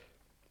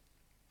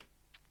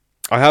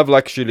 I have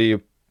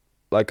actually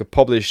like a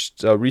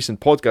published recent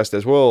podcast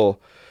as well,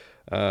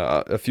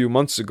 a few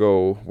months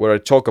ago, where I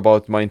talk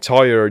about my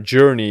entire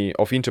journey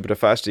of intermittent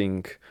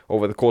fasting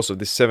over the course of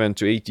this 7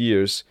 to 8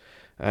 years,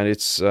 and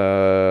it's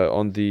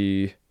on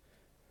the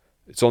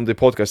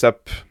podcast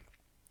app.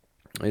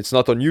 It's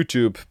not on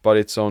YouTube, but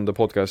it's on the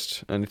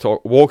podcast, and it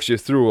walks you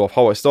through of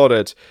how I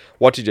started,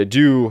 what did I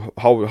do,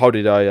 how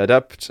did I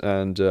adapt,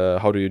 and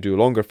how do you do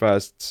longer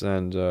fasts,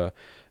 and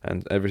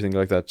everything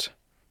like that.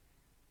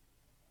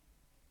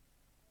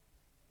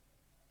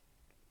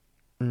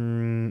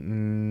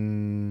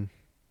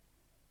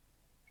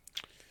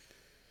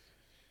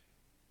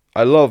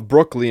 I love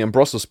broccoli and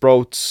Brussels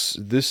sprouts.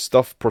 This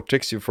stuff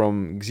protects you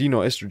from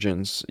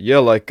xenoestrogens. Yeah,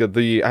 like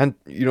the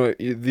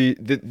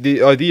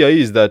idea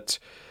is that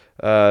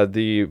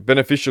the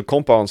beneficial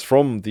compounds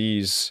from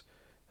these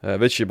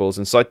vegetables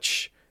and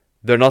such,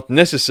 they're not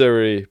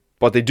necessary,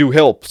 but they do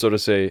help, so to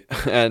say.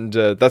 And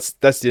that's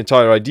the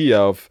entire idea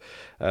of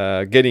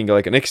getting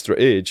like an extra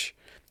edge,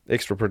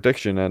 extra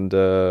protection, and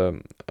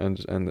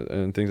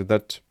things like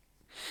that.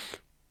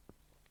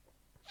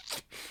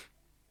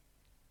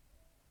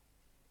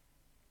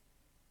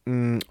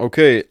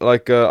 Okay,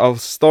 like I'll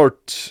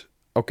start.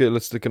 Okay,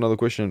 let's take another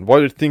question. Why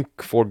do you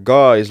think for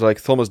guys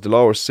like Thomas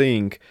DeLauer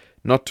saying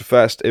not to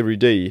fast every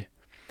day?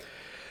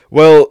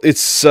 Well,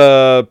 it's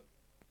I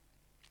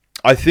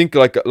think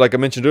like I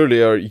mentioned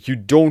earlier, you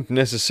don't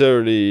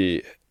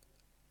necessarily,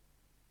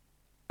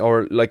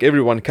 or like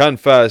everyone can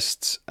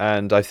fast,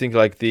 and I think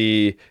like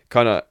the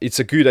kind of it's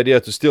a good idea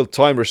to still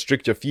time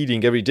restrict your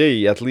feeding every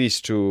day, at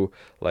least to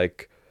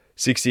like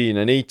 16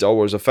 and 8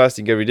 hours of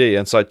fasting every day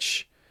and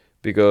such,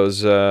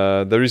 because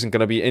there isn't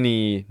going to be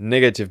any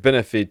negative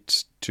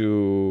benefit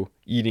to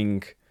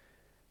eating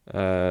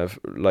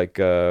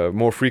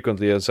more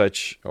frequently and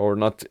such, or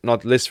not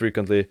less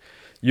frequently.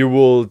 You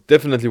will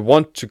definitely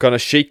want to kind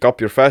of shake up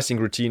your fasting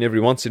routine every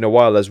once in a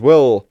while as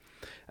well,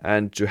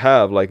 and to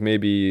have like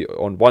maybe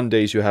on one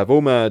days you have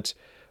OMAD,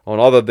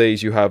 on other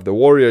days you have the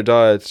warrior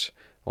diet,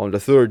 on the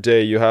third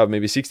day you have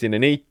maybe 16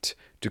 and 8,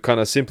 to kind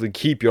of simply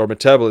keep your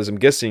metabolism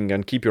guessing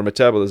and keep your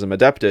metabolism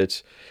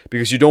adapted,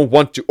 because you don't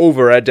want to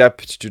over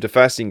adapt to the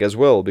fasting as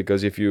well,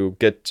 because if you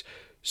get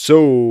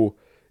so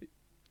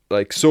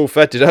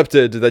fat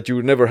adapted that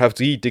you never have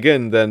to eat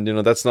again, then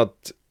that's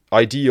not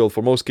ideal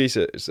for most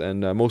cases,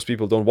 and most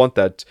people don't want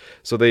that.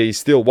 So they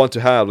still want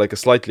to have like a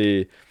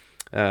slightly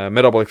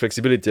metabolic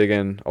flexibility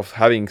again, of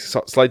having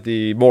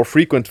slightly more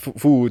frequent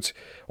foods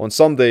on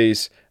some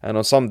days, and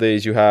on some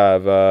days you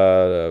have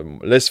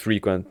less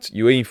frequent.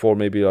 You aim for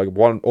maybe like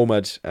one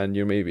OMAD, and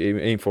you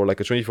maybe aim for like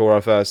a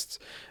 24-hour fast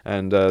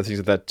and things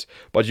like that.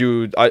 But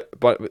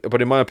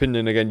in my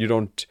opinion, again, you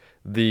don't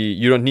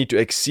need to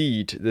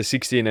exceed the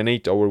 16 and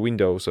 8 hour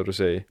window, so to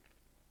say.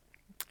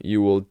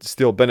 You will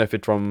still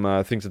benefit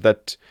from things like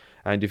that,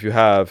 and if you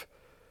have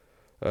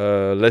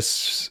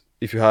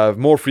if you have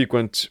more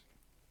frequent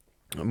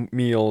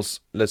meals,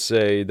 let's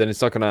say, then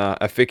it's not gonna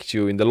affect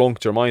you in the long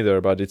term either,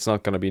 but it's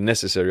not gonna be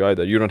necessary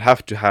either. You don't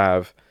have to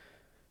have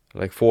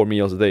like 4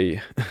 meals a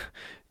day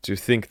to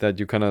think that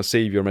you kind of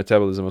save your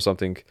metabolism or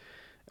something.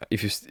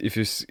 If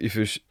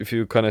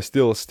you kind of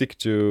still stick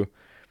to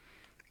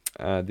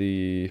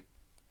the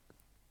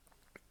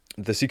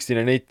 16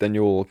 and 8, then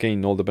you'll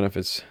gain all the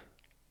benefits.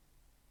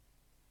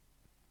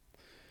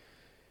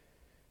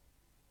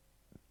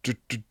 Do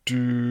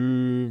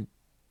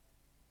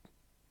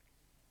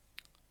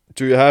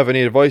you have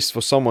any advice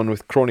for someone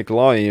with chronic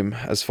Lyme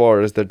as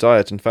far as their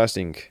diet and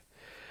fasting?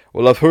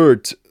 Well, I've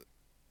heard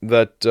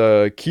that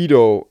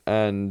keto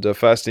and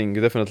fasting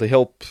definitely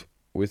help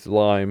with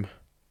Lyme.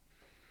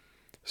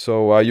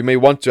 So you may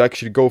want to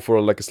actually go for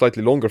like a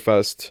slightly longer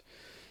fast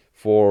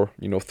for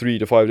 3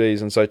 to 5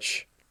 days and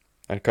such,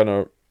 and kind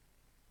of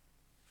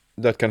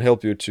that can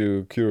help you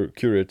to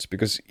cure it,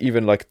 because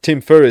even like Tim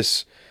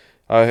Ferriss,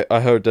 I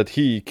heard that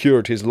he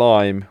cured his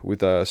Lyme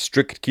with a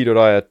strict keto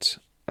diet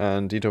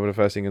and intermittent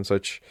fasting and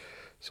such,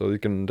 so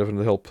it can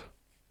definitely help.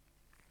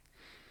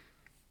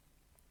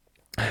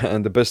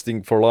 And the best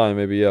thing for Lyme,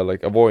 maybe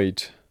like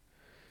avoid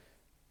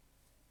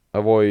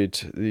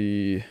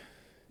the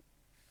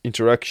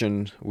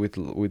interaction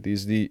with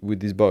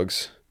these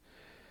bugs.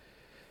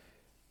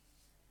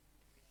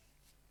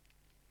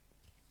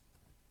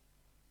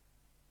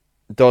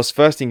 Does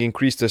fasting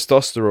increase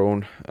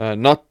testosterone?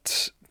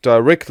 Not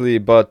directly,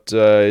 but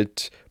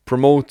it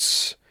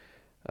promotes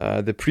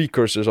the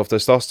precursors of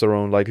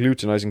testosterone, like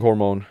luteinizing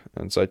hormone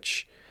and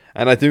such.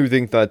 And I do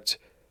think that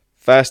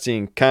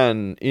fasting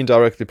can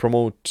indirectly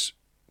promote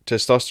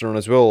testosterone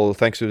as well,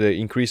 thanks to the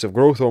increase of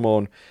growth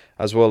hormone,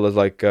 as well as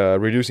like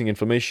reducing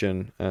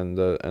inflammation and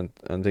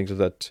things like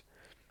that.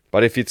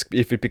 But if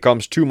it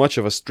becomes too much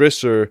of a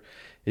stressor,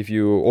 if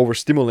you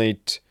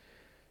overstimulate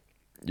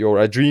your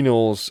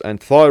adrenals and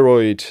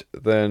thyroid,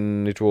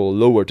 then it will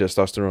lower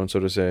testosterone,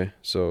 so to say.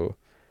 So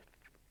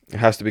it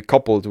has to be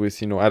coupled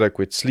with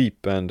adequate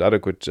sleep and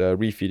adequate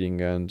refeeding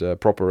and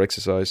proper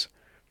exercise.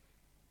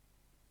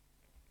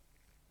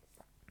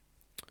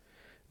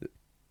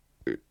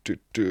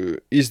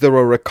 Is there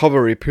a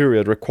recovery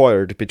period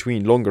required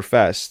between longer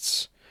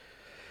fasts?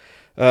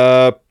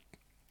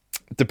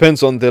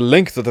 Depends on the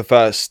length of the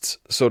fast,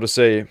 so to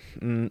say.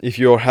 If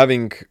you're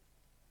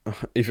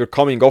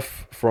coming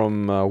off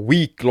from a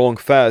week-long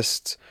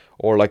fast,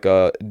 or like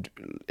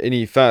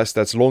any fast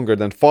that's longer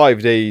than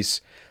 5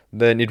 days,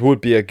 then it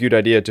would be a good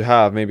idea to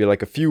have maybe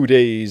like a few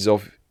days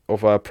of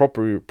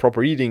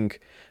proper eating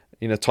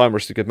in a time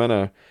restricted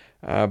manner.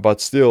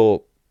 But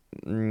still,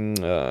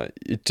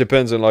 it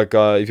depends on like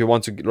if you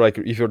want to, like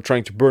if you're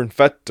trying to burn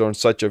fat or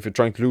such, or if you're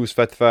trying to lose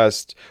fat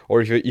fast,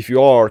 or if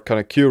you are kind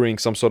of curing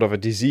some sort of a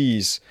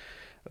disease,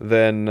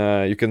 then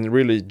you can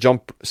really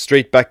jump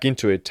straight back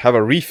into it, have a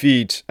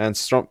refeed, and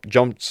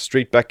jump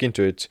straight back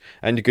into it,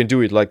 and you can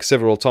do it like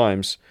several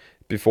times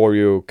before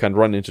you can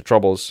run into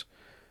troubles.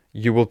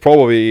 You will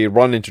probably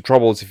run into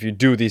troubles if you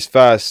do these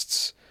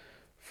fasts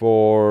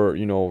for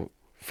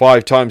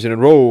 5 times in a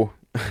row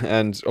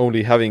and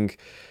only having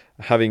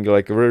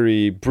like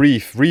very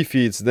brief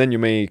refeeds. Then you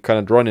may kind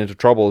of run into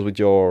troubles with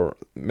your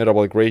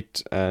metabolic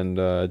rate and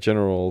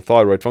general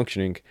thyroid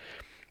functioning.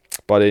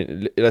 But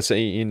let's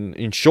say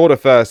in shorter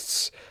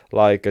fasts,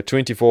 like a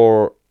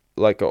 24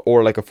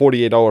 or like a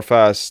 48-hour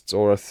fast,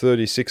 or a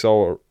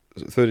 36-hour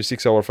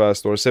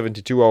fast, or a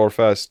 72-hour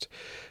fast,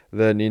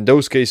 then in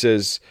those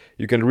cases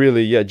you can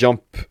really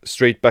jump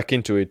straight back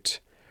into it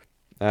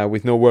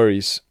with no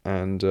worries.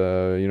 And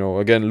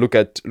again, look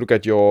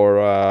at your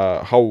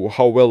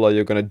how well are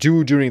you gonna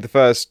do during the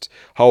fast,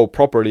 how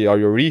properly are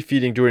you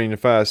refeeding during the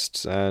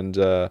fast, and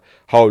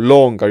how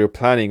long are you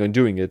planning on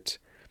doing it.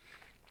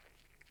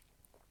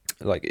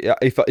 Like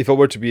if I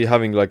were to be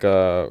having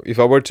if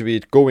I were to be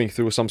going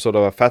through some sort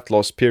of a fat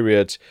loss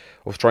period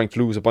of trying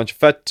to lose a bunch of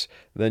fat,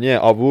 then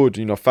I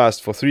would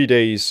fast for 3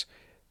 days,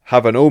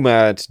 have an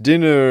OMAD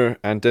dinner,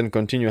 and then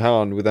continue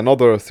on with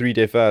another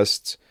 3-day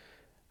fast,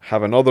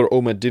 have another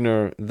OMAD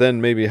dinner, then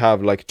maybe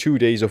have like 2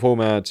 days of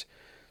OMAD,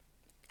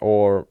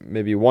 or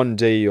maybe 1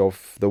 day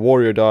of the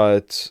warrior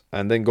diet,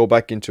 and then go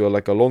back into a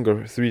longer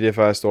 3-day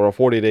fast or a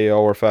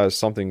 40-hour fast,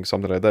 something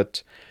like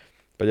that.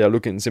 But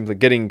looking simply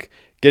getting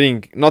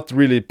not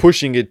really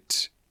pushing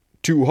it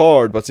too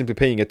hard, but simply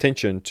paying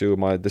attention to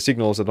the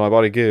signals that my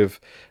body give,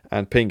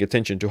 and paying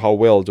attention to how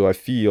well do I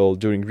feel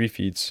during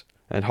refeeds,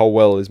 and how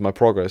well is my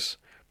progress.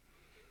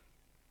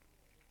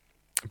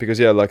 Because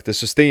like the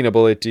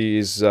sustainability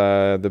is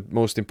the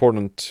most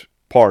important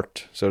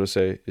part, so to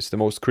say. It's the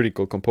most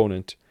critical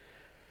component.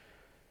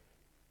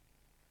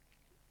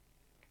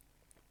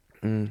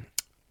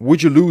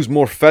 Would you lose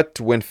more fat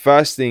when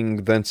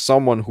fasting than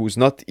someone who's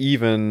not,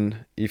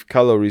 even if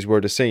calories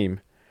were the same?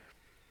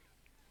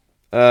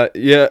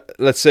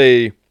 Let's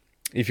say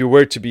if you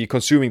were to be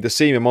consuming the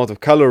same amount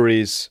of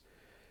calories,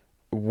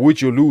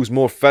 would you lose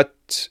more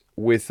fat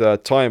with a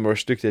time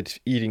restricted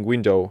eating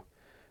window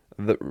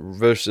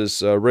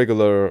versus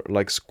regular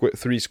like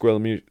 3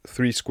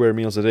 square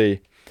meals a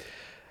day?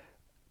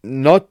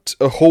 Not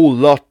a whole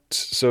lot,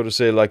 so to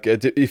say. Like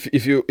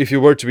if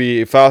you were to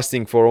be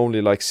fasting for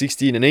only like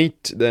 16 and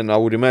 8, then I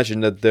would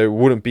imagine that there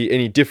wouldn't be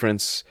any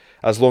difference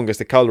as long as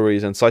the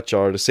calories and such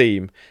are the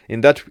same. In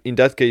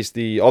that case,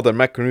 the other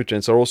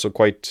macronutrients are also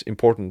quite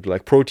important.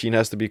 Like protein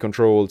has to be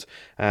controlled,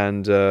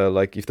 and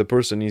like if the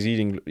person is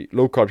eating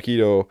low carb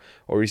keto,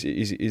 or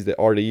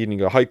are they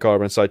eating a high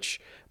carb and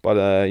such. But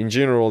in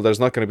general, there's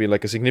not going to be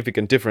like a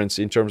significant difference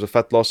in terms of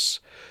fat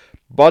loss.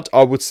 But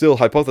I would still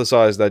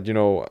hypothesize that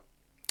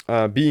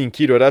being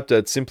keto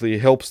adapted simply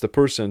helps the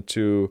person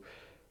to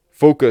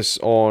focus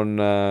on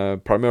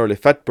primarily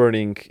fat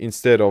burning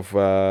instead of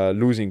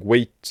losing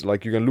weight.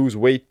 Like you can lose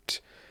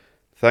weight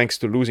thanks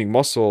to losing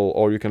muscle,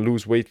 or you can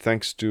lose weight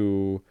thanks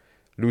to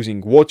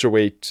losing water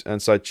weight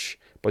and such.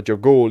 But your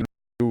goal is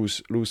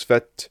to lose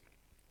fat,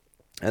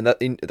 and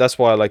that's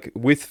why like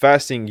with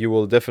fasting you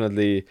will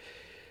definitely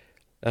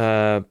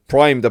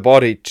prime the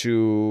body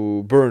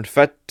to burn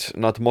fat,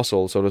 not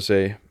muscle, so to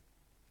say.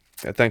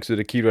 Thanks to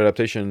the keto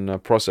adaptation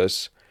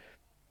process.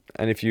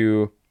 And if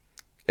you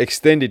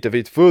extend it a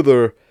bit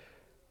further,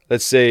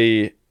 let's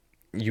say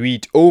you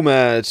eat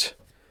OMAD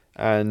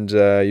and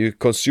you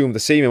consume the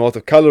same amount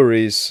of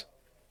calories,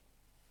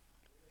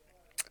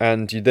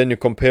 and then you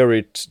compare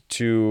it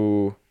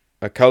to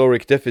a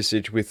caloric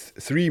deficit with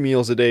 3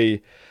 meals a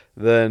day,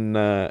 then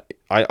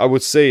I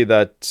would say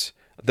that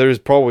there is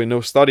probably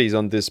no studies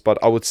on this, but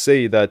I would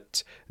say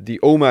that the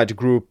OMAD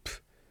group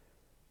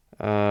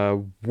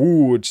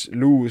would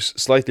lose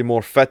slightly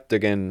more fat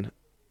again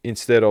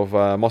instead of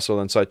muscle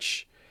and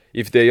such,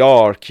 if they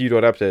are keto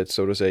adapted,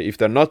 so to say. If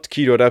they're not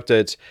keto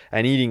adapted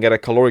and eating at a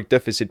caloric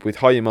deficit with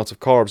high amounts of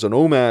carbs on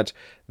OMAD,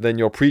 then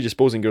you're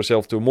predisposing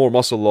yourself to more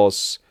muscle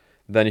loss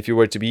than if you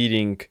were to be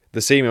eating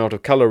the same amount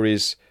of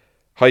calories,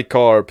 high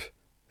carb,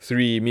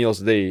 3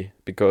 meals a day,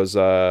 because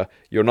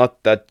you're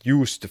not that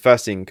used to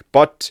fasting.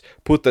 But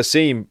put the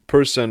same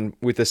person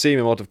with the same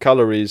amount of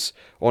calories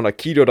on a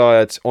keto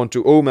diet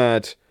onto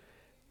OMAD,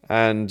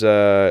 and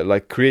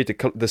like create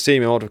the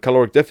same amount of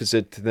caloric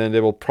deficit, then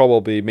they will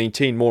probably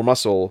maintain more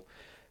muscle,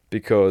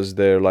 because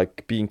they're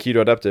like being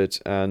keto adapted,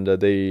 and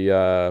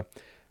they're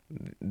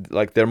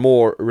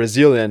more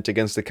resilient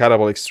against the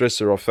catabolic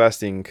stressor of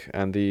fasting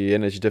and the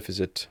energy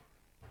deficit.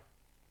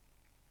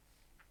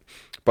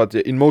 But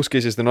in most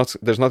cases,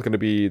 there's not going to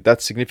be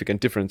that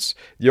significant difference.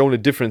 The only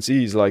difference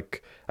is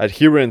like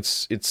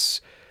adherence.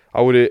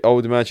 I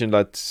would imagine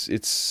that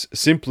it's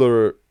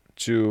simpler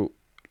to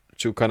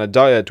to kind of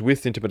diet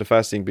with intermittent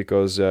fasting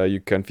because you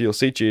can feel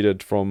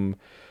satiated from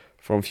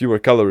fewer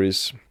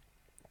calories,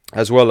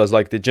 as well as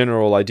like the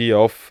general idea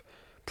of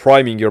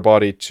priming your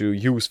body to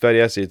use fatty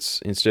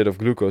acids instead of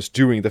glucose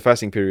during the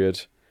fasting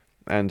period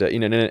and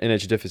in an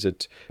energy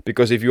deficit.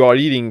 Because if you are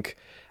eating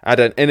at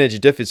an energy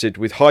deficit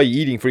with high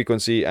eating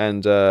frequency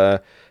and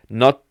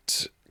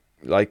not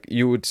like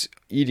you're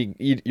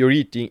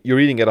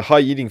eating at a high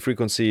eating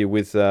frequency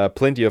with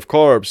plenty of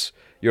carbs,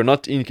 you're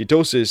not in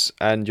ketosis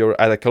and you're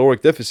at a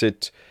caloric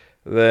deficit,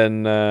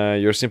 then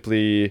you're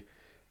simply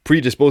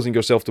predisposing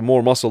yourself to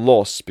more muscle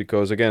loss,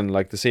 because again,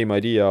 like the same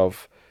idea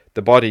of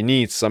the body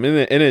needs some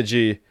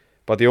energy,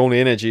 but the only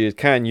energy it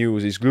can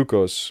use is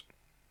glucose,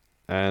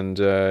 and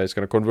it's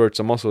going to convert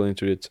some muscle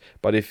into it.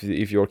 But if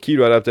you're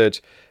keto adapted,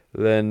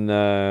 then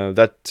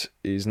that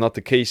is not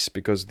the case,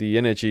 because the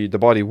energy the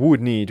body would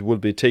need will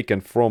be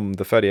taken from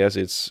the fatty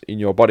acids in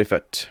your body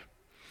fat.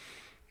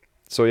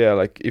 So yeah,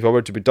 like if I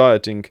were to be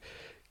dieting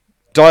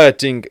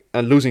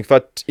and losing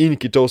fat in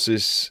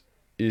ketosis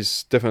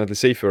is definitely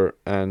safer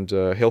and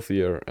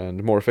healthier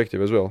and more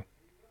effective as well.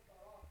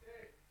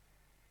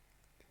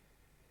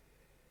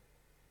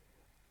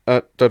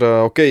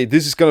 Okay,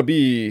 this is gonna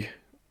be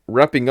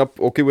wrapping up.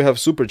 Okay, we have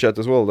super chat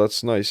as well.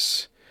 That's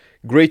nice.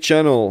 Great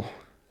channel,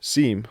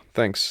 Seam.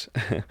 Thanks.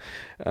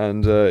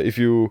 And if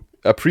you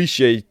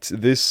appreciate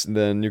this,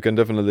 then you can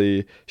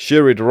definitely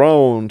share it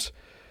around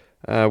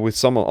with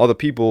some other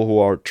people who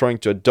are trying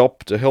to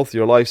adopt a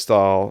healthier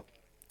lifestyle,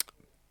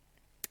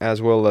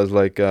 as well as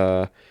like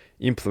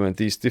implement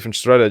these different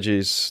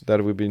strategies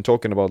that we've been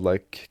talking about,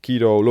 like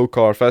keto, low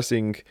carb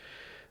fasting,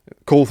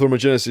 cold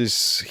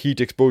thermogenesis, heat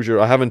exposure.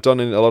 I haven't done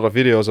a lot of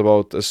videos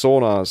about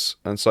saunas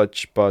and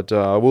such, but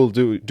I will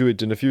do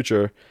it in the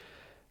future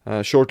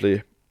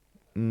shortly.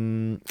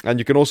 And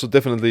you can also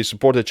definitely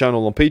support the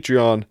channel on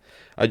Patreon.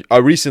 I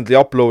recently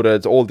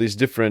uploaded all these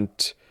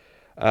different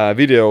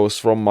videos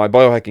from my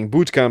biohacking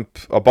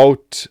bootcamp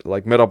about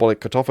like metabolic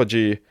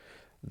autophagy,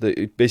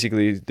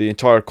 basically the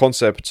entire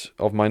concept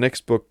of my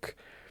next book,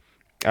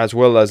 as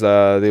well as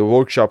the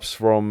workshops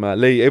from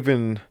Leigh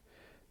Evan,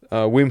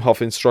 Wim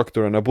Hof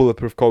instructor and a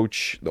bulletproof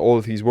coach. All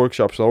of these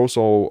workshops are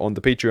also on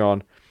the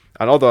Patreon,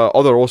 and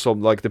other also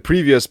like the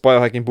previous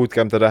biohacking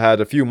bootcamp that I had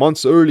a few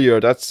months earlier.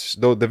 That's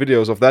the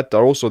videos of that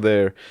are also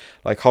there,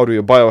 like how do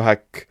you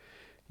biohack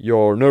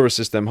your nervous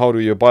system, how do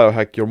you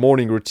biohack your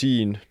morning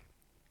routine,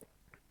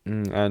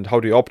 and how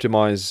do you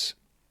optimize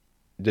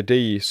the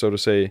day, so to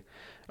say.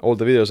 All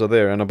the videos are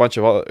there, and a bunch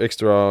of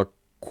extra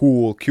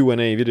cool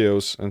Q&A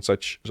videos and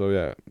such. So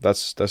yeah,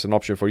 that's an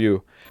option for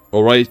you.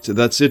 Alright,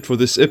 that's it for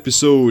this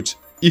episode.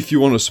 If you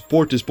want to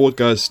support this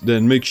podcast,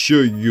 then make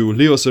sure you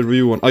leave us a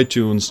review on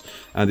iTunes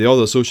and the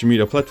other social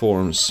media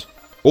platforms.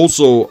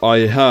 Also,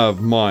 I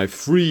have my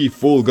free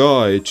full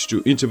guide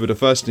to intermittent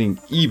fasting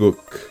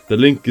ebook. The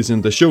link is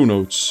in the show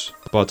notes.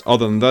 But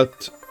other than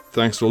that,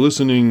 thanks for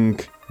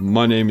listening.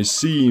 My name is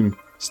Seam.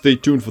 Stay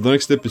tuned for the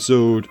next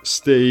episode.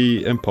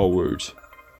 Stay empowered.